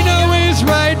Marino is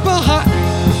right behind?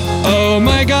 Oh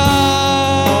my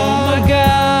God! Oh my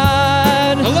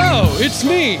God! Hello, it's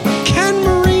me, Ken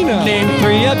Marino. Name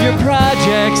 3 of your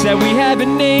projects that we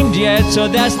haven't named yet, so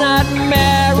that's not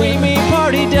Marry Me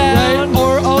Party Down. Right?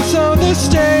 Or also the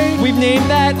state. We've named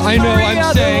that. I know 3 I'm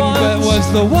other saying, ones. but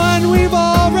was the one we've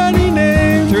already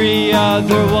named? 3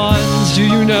 other ones. Do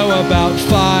you know about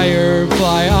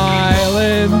Firefly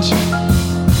Island?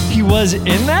 He was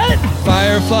in that?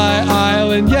 Firefly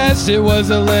Island, yes, it was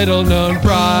a little known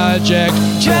project.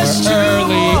 Just for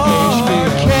early HBO.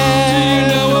 Do you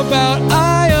know about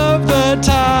Eye of the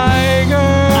Tiger?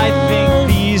 I think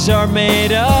these are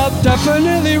made up.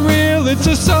 Definitely real, it's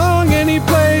a song and he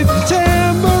plays the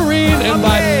tambourine. And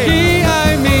by he,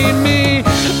 I mean me.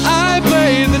 I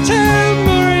play the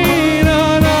tambourine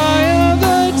on Eye of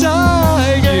the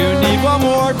Tiger. You need one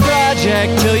more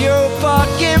project till you're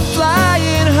fucking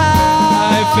flying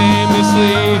high. I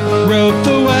famously wrote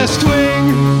The West Wing.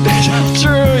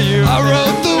 True, you. I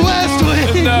wrote The West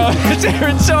Wing. No, it's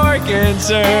Aaron Sorkin,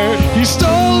 sir. You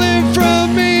stole it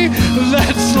from me,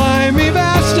 that slimy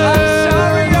bastard. I'm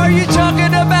sorry, are you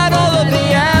talking about all of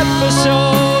the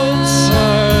episodes?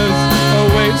 Oh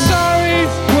wait, sorry.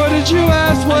 What did you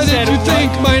ask? What said did you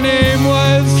think my name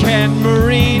was? Ken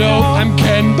Marino. No, I'm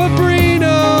Ken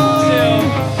Babrino. Still,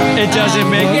 it doesn't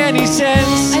make any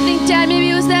sense. I think, Dad, maybe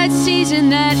it was that season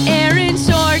that Aaron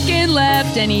Sorkin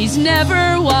left and he's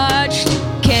never watched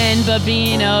Ken Ken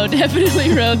Babino definitely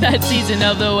wrote that season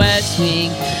of The West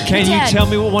Wing. Can you tell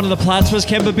me what one of the plots was,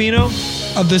 Ken Babino?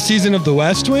 Of the season of The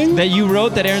West Wing? That you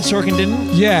wrote that Aaron Sorkin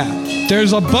didn't? Yeah.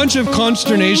 There's a bunch of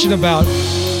consternation about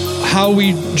how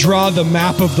we draw the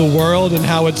map of the world and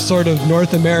how it's sort of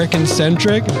North American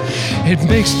centric. It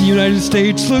makes the United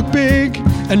States look big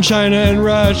and China and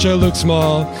Russia look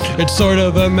small. It's sort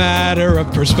of a matter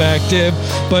of perspective,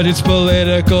 but it's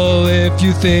political if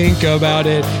you think about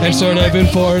it, and sort of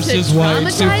enforces white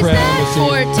supremacy.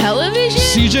 For television?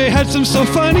 CJ had some so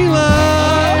funny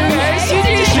love. Okay,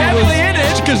 CJ's definitely in it.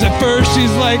 Because at first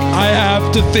she's like, I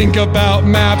have to think about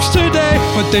maps today,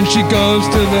 but then she goes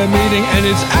to the meeting and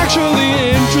it's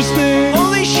actually interesting.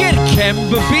 Holy shit, Ken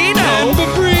Babino. Ken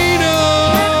Babino.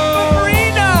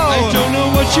 I don't know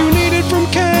what you needed from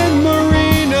Ken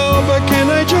Marino, but can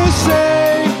I just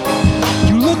say,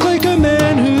 you look like a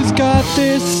man who's got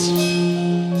this.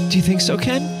 Do you think so,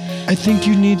 Ken? I think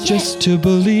you need just to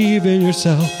believe in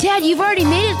yourself. Dad, you've already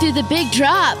made it through the big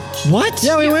drop. What?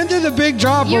 Yeah, we went through the big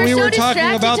drop You're when we so were talking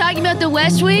distracted about... The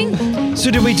West Wing.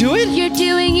 So did we do it? You're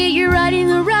doing it. You're riding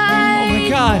the ride. Oh my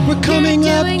God. We're coming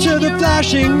up to the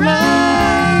flashing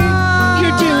light.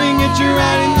 You're doing it. You're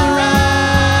riding the ride.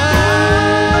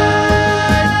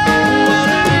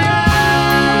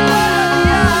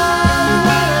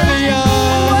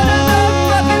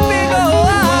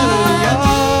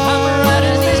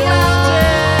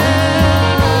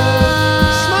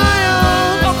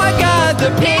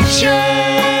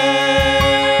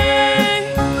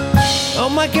 Oh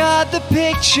my God, the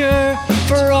picture.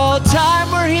 For all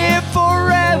time, we're here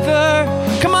forever.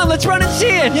 Come on, let's run and see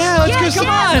it. Yeah, let's go. Come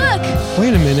on. Look.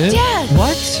 Wait a minute. Dad.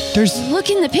 What? Look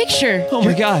in the picture. Oh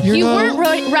my God. You weren't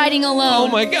riding alone. Oh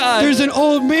my God. There's an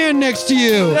old man next to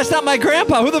you. That's not my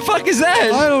grandpa. Who the fuck is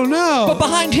that? I don't know. But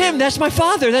behind him, that's my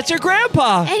father. That's your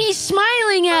grandpa. And he's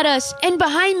smiling at us. And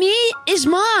behind me is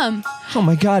Mom. Oh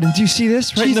my God. And do you see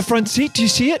this? Right in the front seat? Do you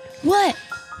see it? What?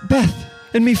 Beth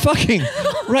and me fucking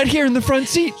right here in the front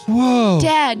seat. Whoa.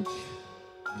 Dad.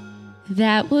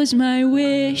 That was my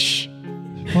wish.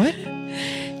 What?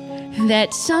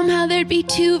 That somehow there'd be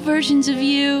two versions of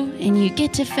you, and you'd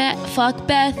get to fuck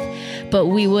Beth, but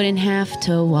we wouldn't have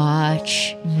to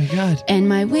watch. Oh my God. And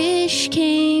my wish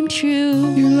came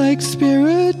true. You like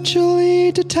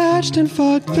spiritually detached and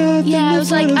fucked Beth. Yeah, I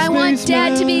was like, I want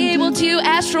Dad to be able to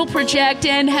astral project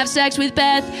and have sex with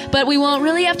Beth, but we won't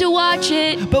really have to watch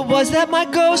it. But was that my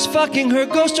ghost fucking her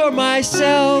ghost or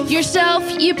myself? Yourself,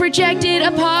 you projected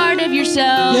a part of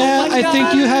yourself. Yeah, Oh my I God.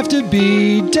 think you have to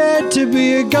be dead to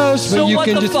be a ghost. So but you what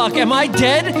can the just... fuck? Am I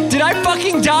dead? Did I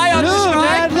fucking die on No, this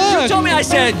ride? Dad, look. You told me I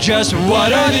said, just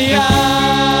what are the odds?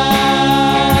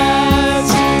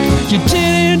 You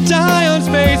didn't die on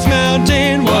Space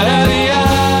Mountain. What are the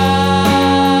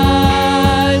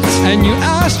odds? And you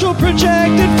astral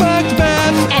projected fucked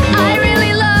Beth. And I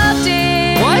really loved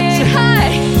it. What? Hi.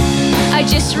 I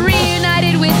just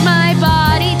reunited with my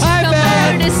body to Hi, come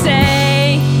Beth. over to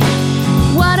say,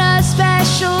 what a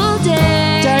special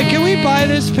day. Dad, can we buy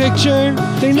this picture?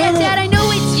 They Yeah, never... Dad, I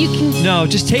know it's you can. No,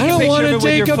 just take I a don't picture want of to it with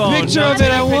take your a phone. picture No, of take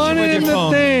it. a I picture want with it in your the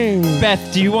phone. thing.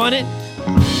 Beth, do you want it?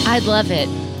 I'd love it.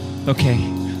 Okay,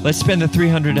 let's spend the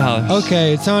 $300.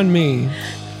 Okay, it's on me.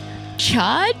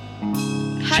 Chad?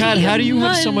 Chad, how do you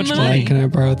have so much money? Can I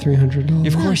borrow $300?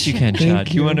 Of course you can, Thank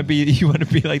Chad. You you. want to be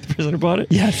like the person who bought it?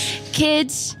 Yes.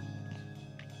 Kids,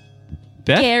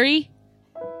 Beth? Gary,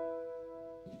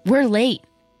 we're late.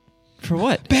 For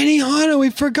what? Benihana, we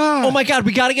forgot. Oh my God,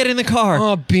 we got to get in the car.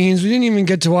 Oh, Beans, we didn't even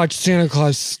get to watch Santa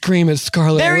Claus scream at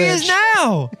Scarlet There he Witch. is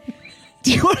now.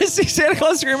 Do you want to see Santa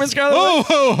Claus scream at Scarlet Ho, Witch?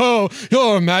 ho, ho.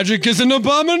 Your magic is an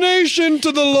abomination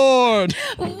to the Lord.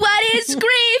 What is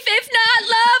grief if not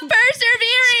love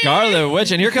persevering? Scarlet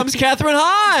Witch, and here comes Catherine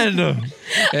Hahn.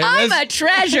 I'm a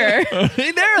treasure.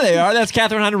 There they are. That's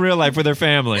Catherine Hahn in real life with her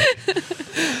family.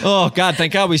 Oh, God,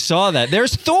 thank God we saw that.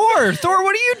 There's Thor. Thor,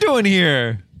 what are you doing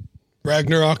here?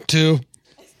 Ragnarok 2.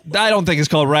 I don't think it's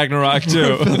called Ragnarok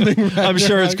 2. I'm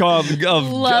sure it's called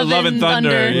Love and Thunder.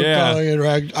 Thunder.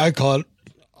 Yeah. I'll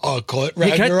call it Hey,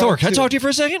 Ragnarok Thor, can I 2. talk to you for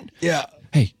a second? Yeah.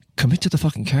 Hey, commit to the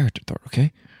fucking character, Thor,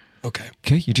 okay? Okay.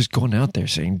 Okay, you're just going out there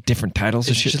saying different titles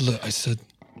and shit. Look, I said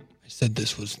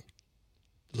this was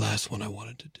the last one I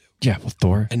wanted to do. Yeah, well,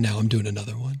 Thor. And now I'm doing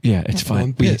another one. Yeah, it's So fine.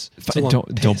 I'm pissed. So I'm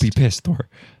Don't be pissed, Thor.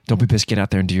 Don't be pissed. Get out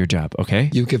there and do your job, okay?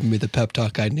 You've given me the pep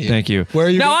talk I need. Thank you. Where are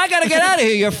you? Now I gotta get out of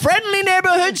here. Your friendly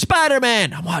neighborhood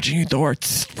Spider-Man. I'm watching you, Thor.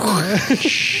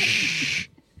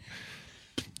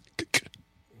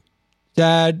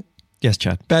 Dad, Yes,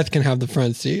 Chad. Beth can have the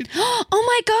front seat. Oh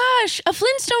my gosh, a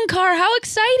Flintstone car. How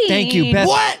exciting. Thank you, Beth.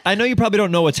 What? I know you probably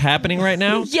don't know what's happening right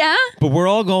now. Yeah? But we're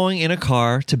all going in a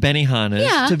car to Benihana's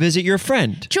Yeah. to visit your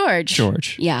friend.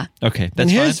 George. Yeah. Okay, And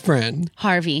that's his fine. friend,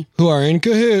 Harvey. who are in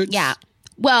cahoots. Yeah.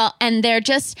 Well, and we're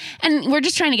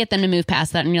just trying to get them to move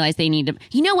past that and realize they need to,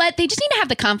 you know what? They just need to have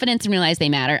the confidence and realize they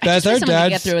matter. I That's just our want someone to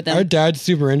get dad's. through with them. Our dad's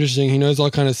super interesting. He knows all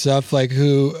kind of stuff, like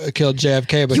who killed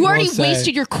JFK. But You he already won't say.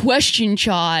 wasted your question,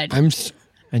 Chad.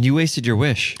 And you wasted your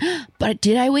wish. But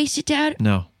did I waste it, Dad?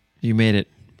 No, you made it.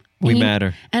 We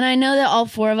matter. And I know that all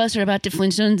four of us are about to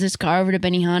Flintstones this car over to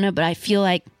Benihana, but I feel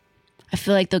like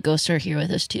the ghosts are here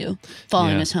with us too,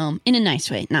 following us home in a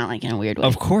nice way, not like in a weird way.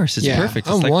 Of course, it's perfect. It's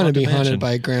I like want to be Haunted haunted Mansion.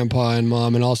 by Grandpa and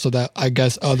Mom, and also that, I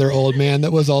guess, other old man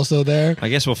that was also there. I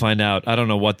guess we'll find out. I don't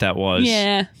know what that was.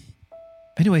 Yeah.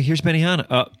 Anyway, here's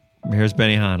Benihana. Here's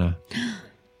Benihana.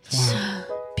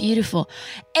 Beautiful.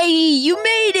 Hey, you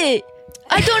made it.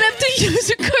 I don't have to use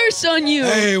a curse on you.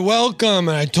 Hey, welcome.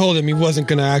 And I told him he wasn't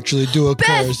going to actually do a Beth,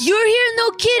 curse. you're here,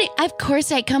 no kidding. Of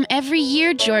course I come every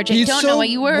year, George. I He's don't so know what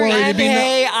you were. worried to And be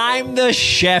hey, I'm the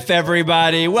chef,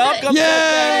 everybody. Welcome.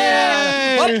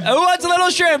 Yay! Who wants a little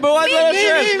shrimp? Who wants a little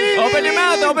shrimp? Open your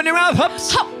mouth. Open your mouth.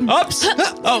 Hups. Hups.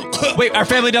 Oh, wait. Our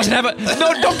family doesn't have a...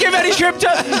 No, don't give any shrimp to...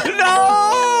 No!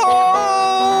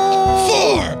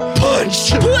 4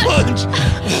 punch.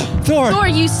 Thor,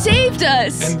 you saved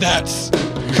us. And that's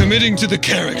committing to the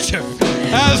character.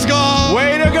 Asgard.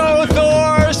 Way to go,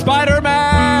 Thor!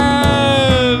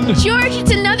 Spider-Man! George,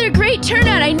 it's another great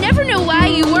turnout. I never know why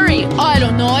you worry. I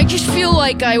don't know. I just feel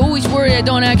like I always worry I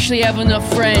don't actually have enough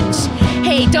friends.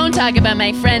 Hey, don't talk about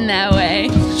my friend that way.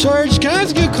 George, can I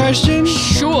ask you a question?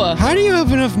 Sure. How do you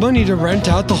have enough money to rent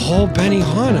out the whole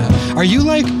Benihana? Are you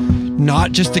like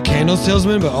not just a candle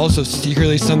salesman, but also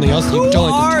secretly something else? Who you don't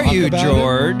like are to talk you, about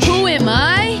George? Who am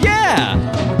I? Yeah.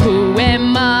 Who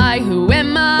am I? Who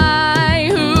am I?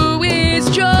 Who is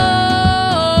George?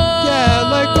 Yeah,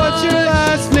 like what's your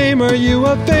last name? Are you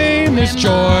a famous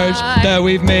George that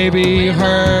we've maybe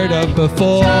heard of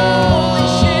before? Holy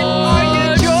shit, Are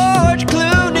you George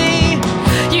Clooney?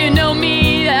 You know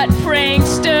me, that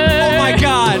prankster. Oh my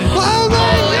God. Oh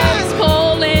my Always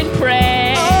pulling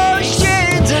pranks.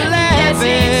 Ocean's 11. Yes,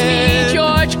 it's me,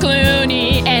 George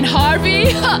Clooney, and Harvey.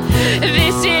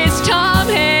 This is Tom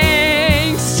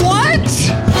Hanks. What?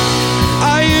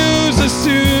 I use a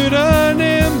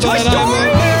pseudonym, Toy but I'm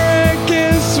Story?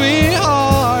 American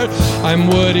sweetheart. I'm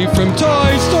Woody from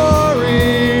Toy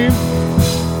Story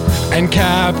and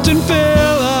Captain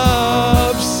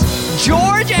Phillips.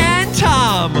 George and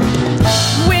Tom.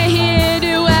 We're here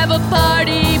to have a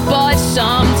party, but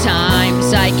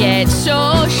sometimes I get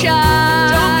so shy.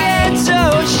 Don't get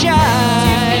so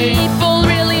shy. People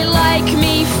really like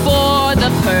me for the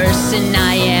person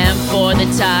I am, for the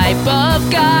type of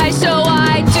guy. So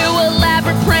I do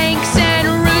elaborate pranks and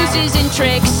ruses and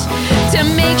tricks to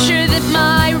make sure that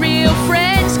my real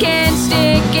friends can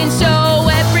stick. And so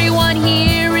everyone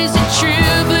here is a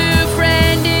true blue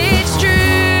friend. It's true.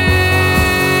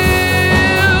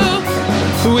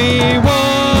 We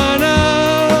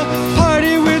wanna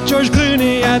party with George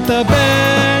Clooney at the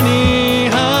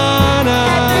Benihana.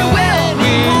 We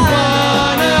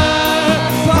wanna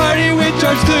party with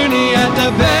George Clooney at the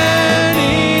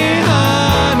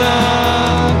Benihana.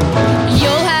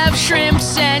 You'll have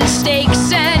shrimps and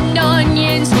steaks and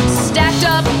onions stacked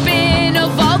up in a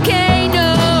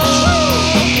volcano.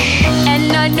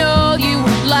 And I know you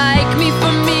like me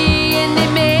for me, and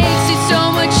it makes it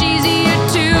so much easier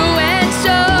too. And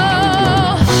so,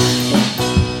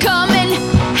 come and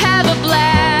have a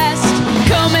blast.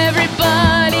 Come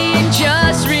everybody and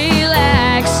just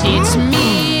relax. It's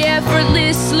me,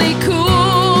 effortlessly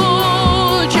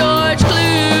cool, George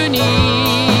Clooney.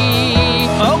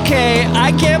 Okay,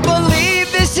 I can't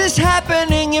believe this is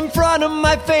happening in front of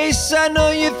my face. I know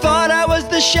you thought I was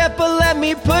the chef, but let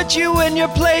me put you in your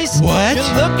place. What? You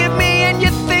look at me and you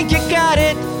think you got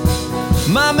it.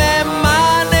 My man,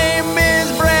 my name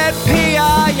is Brad Pitt.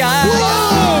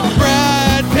 Whoa,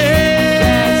 Brad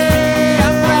Pitt.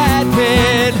 I'm Brad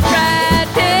Pitt. Brad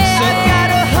Pitt. I got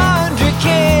 100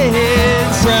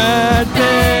 kids. Brad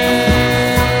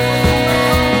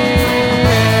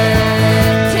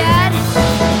Dad,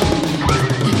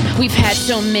 we've had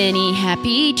so many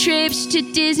happy trips to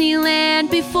Disneyland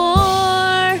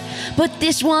before, but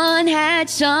this one had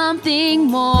something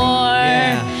more.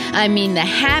 Yeah. I mean, the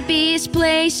happiest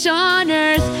place on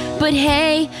earth, but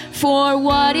hey, for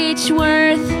what it's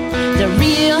worth, the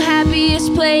real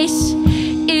happiest place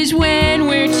is when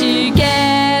we're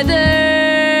together.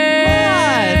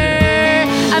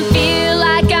 I feel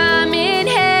like I'm in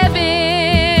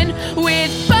heaven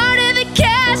with part of the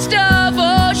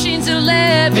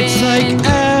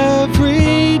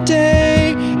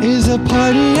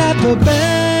the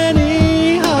Benihana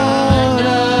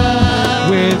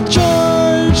with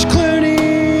George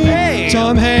Clooney,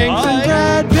 Tom Hanks, and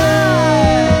Brad Pitt.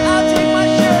 I'll take my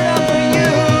shirt off for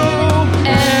you.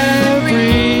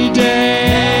 Every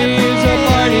day is a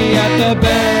party at the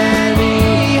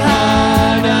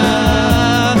Benihana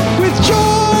with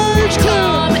George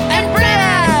Clooney and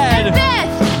Brad and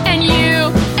Beth and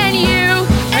you and you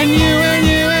and you and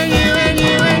you and you and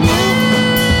you and you.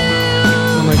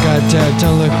 Oh my God, Dad,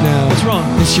 don't look now. What's wrong?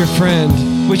 It's your friend.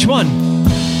 Which one?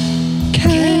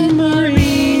 Ken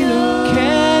Marino.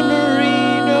 Ken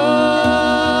Marino.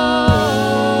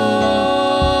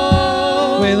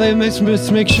 Wait, let's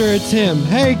make sure it's him.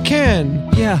 Hey, Ken.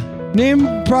 Yeah.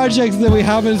 Name projects that we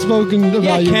haven't spoken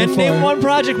about you Ken, before. name one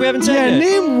project we haven't said Yeah, yet.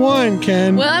 name one,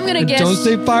 Ken. Well, I'm gonna And guess- Don't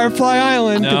say Firefly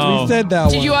Island, because No. we said that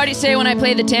one. Did you already say when I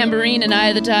played the tambourine in Eye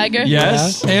of the Tiger?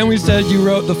 Yes. Yeah. And we said you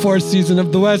wrote the 4th season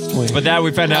of The West Wing. But that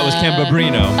we found out was Ken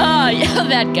Babrino. Oh, yeah,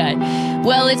 that guy.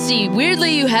 Well, let's see.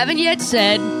 Weirdly, you haven't yet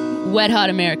said Wet Hot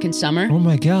American Summer. Oh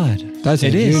my God. That's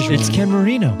It is. unusual. It's Ken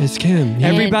Marino. It's Ken. Yeah.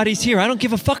 Everybody's here. I don't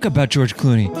give a fuck about George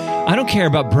Clooney. I don't care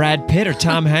about Brad Pitt or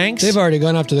Tom Hanks. They've already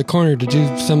gone up to the corner to do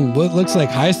some what looks like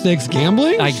high stakes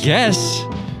gambling. I guess.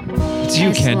 It's you,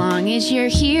 As Ken. long as you're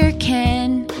here,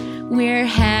 Ken, we're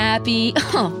happy.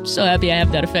 Oh, so happy I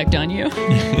have that effect on you.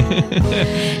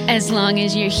 As long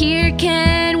as you're here,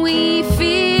 Ken, we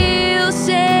feel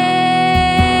safe.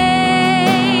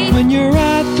 When you're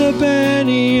at the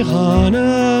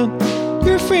Benihana,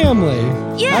 your family.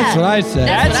 Yeah. That's what I said.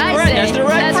 That's That's what I right. say. That's the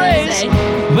right That's what I phrase. say.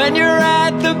 When you're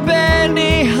at the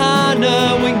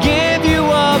Benihana, we give you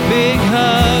a big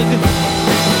hug.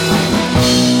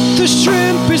 The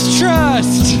shrimp is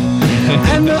trust,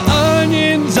 and the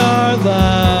onions are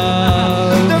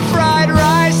love. The fried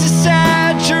rice is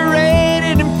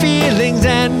saturated in feelings,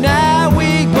 and now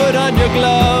we put on your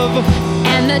glove.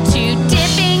 And the two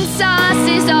dipping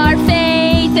sauces are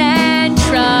faith and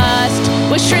trust.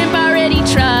 With shrimp already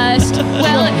trust.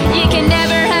 Well, you can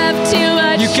never have too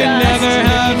much You can trust. never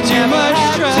have too much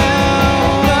trust.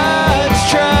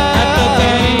 At the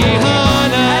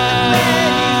Benihana.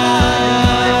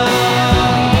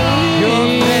 Your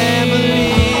family.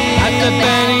 At the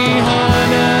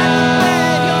Benihana.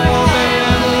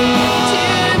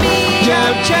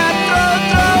 Jab, jab, throw,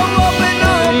 open up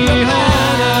your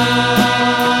Benihana.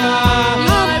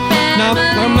 Nom,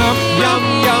 nom, nom, yum,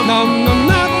 yum, nom, nom,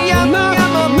 nom, yum, nom,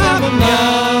 nom, nom, nom.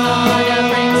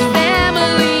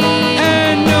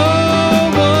 And no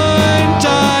one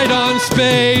died on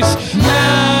Space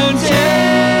Mountain.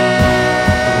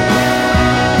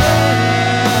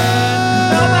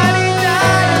 Nobody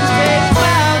died on Space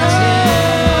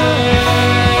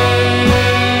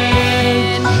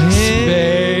Mountain.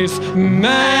 Space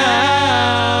Mountain.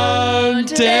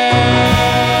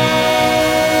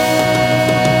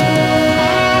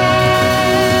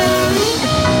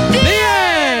 The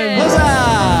end.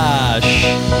 Huzzah!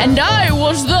 And I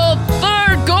was the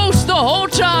third ghost the whole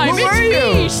time. Who It's were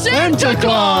me, you? Santa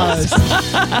Claus.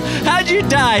 How'd you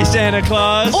die, Santa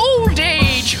Claus? Old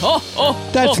age. Ho,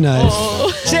 ho, That's ho, nice. ho.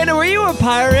 Santa, were you a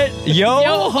pirate? Yo,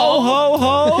 Yo, ho, ho,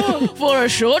 ho. For a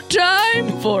short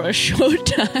time. For a short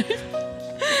time.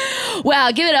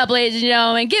 Wow, give it up, ladies and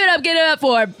gentlemen. Give it up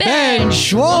for Ben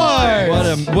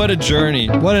Schwartz. What a journey.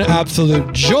 What an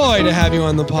absolute joy to have you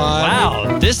on the pod.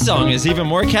 Wow, this song is even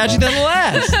more catchy than the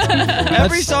last.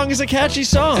 Every song is a catchy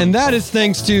song. And that is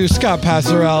thanks to Scott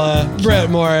Passarella, Brett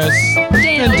Morris,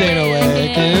 and Dana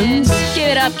Wiggins. Give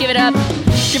it up, give it up.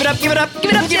 Give it up, give it up,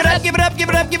 Give it up, give it up. give it up, give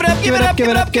it up, give it up, give it up, give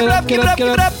it up, give it up, give it up, give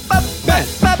it up, Ben,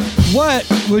 what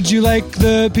would you like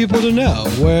the people to know?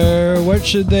 What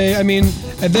should they, I mean,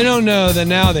 if they don't know, then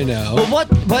now they know.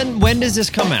 But when does this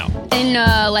come out? In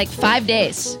like 5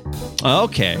 days.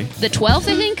 Okay, The 12th,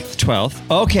 I think. 12th.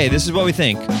 Okay, this is what we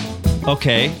think.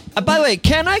 Okay. By the way,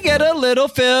 can I get a little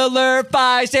filler?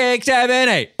 5, 6, 7,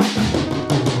 8.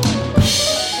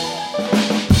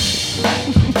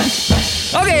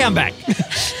 Okay, I'm back.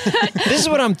 This is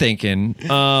what I'm thinking.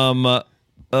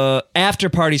 After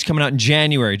Party's coming out in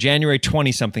January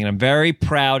 20-something. I'm very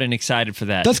proud and excited for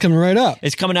that. That's coming right up.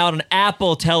 It's coming out on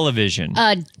Apple Television.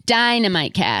 A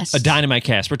dynamite cast. A dynamite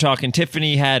cast. We're talking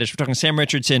Tiffany Haddish. We're talking Sam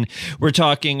Richardson. We're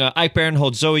talking Ike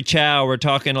Barinholtz, Zoe Chow. We're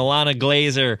talking Alana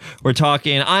Glazer. We're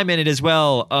talking, I'm in it as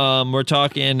well. We're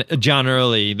talking John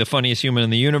Early, the funniest human in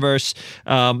the universe.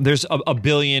 There's a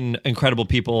billion incredible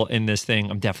people in this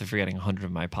thing. I'm definitely forgetting 100 of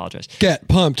them. I apologize. Get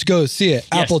pumped. Go see it.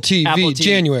 Yes, Apple TV,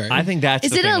 January. I think that's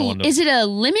the thing I want to. Is it a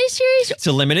limited series? It's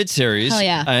a limited series. Hell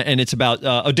yeah. And it's about,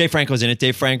 Dave Franco's in it.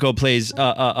 Dave Franco plays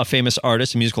a famous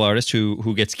artist, a musical artist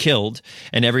who gets killed,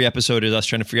 and every episode is us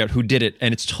trying to figure out who did it,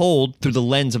 and it's told through the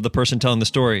lens of the person telling the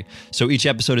story. So each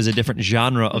episode is a different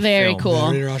genre of Very film.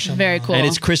 cool. Very cool. And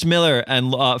it's Chris Miller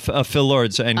and Phil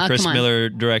Lord, and Chris come on. Miller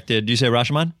directed. Do you say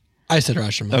Rashomon? I said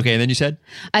Rashomon. Okay, and then you said?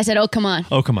 I said, oh, come on.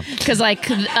 Oh, come on. Because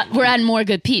we're adding more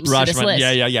good peeps to this Rashomon. list.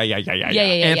 Yeah.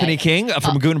 Anthony King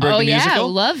from Gutenberg the Musical. Oh, yeah,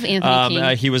 love Anthony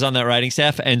King. He was on that writing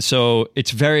staff, and so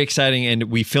it's very exciting, and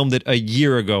we filmed it a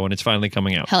year ago, and it's finally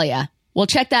coming out. Hell yeah. Well,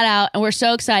 check that out, and we're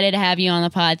so excited to have you on the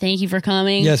pod. Thank you for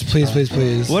coming. Yes,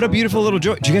 please. What a beautiful little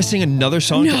joy. Do you guys sing another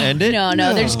song to end it? No,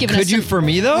 they're just giving us Could you for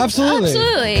me, though? Absolutely.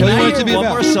 Absolutely. Can I want it to be hear one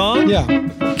about? more song? Yeah.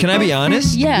 Can I be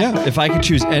honest? Yeah. If I could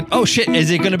choose, and oh shit,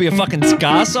 is it going to be a fucking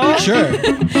ska song? Sure. Pick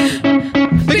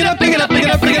it up. I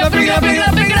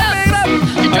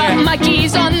dropped my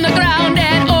keys on the ground,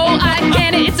 and oh, I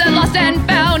can't, it's a lost and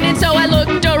found. And so I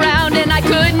looked around, and I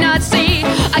could not see,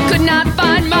 I could not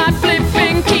find my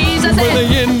flipping keys. I Were said,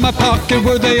 they in my pocket?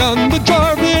 Were they on the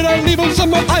drawer? Did I leave them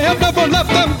somewhere? I have never left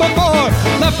them before.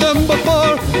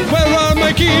 Where are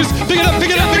my keys? Pick it up.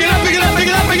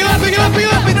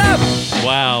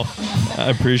 Wow. I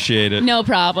appreciate it. no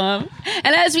problem.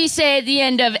 And as we say at the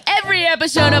end of every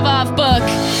episode of Off Book,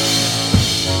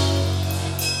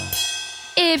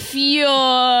 if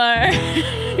you're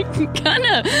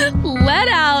gonna let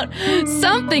out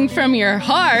something from your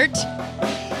heart,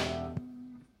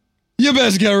 You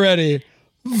best get ready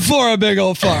for a big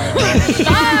old fart.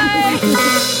 bye!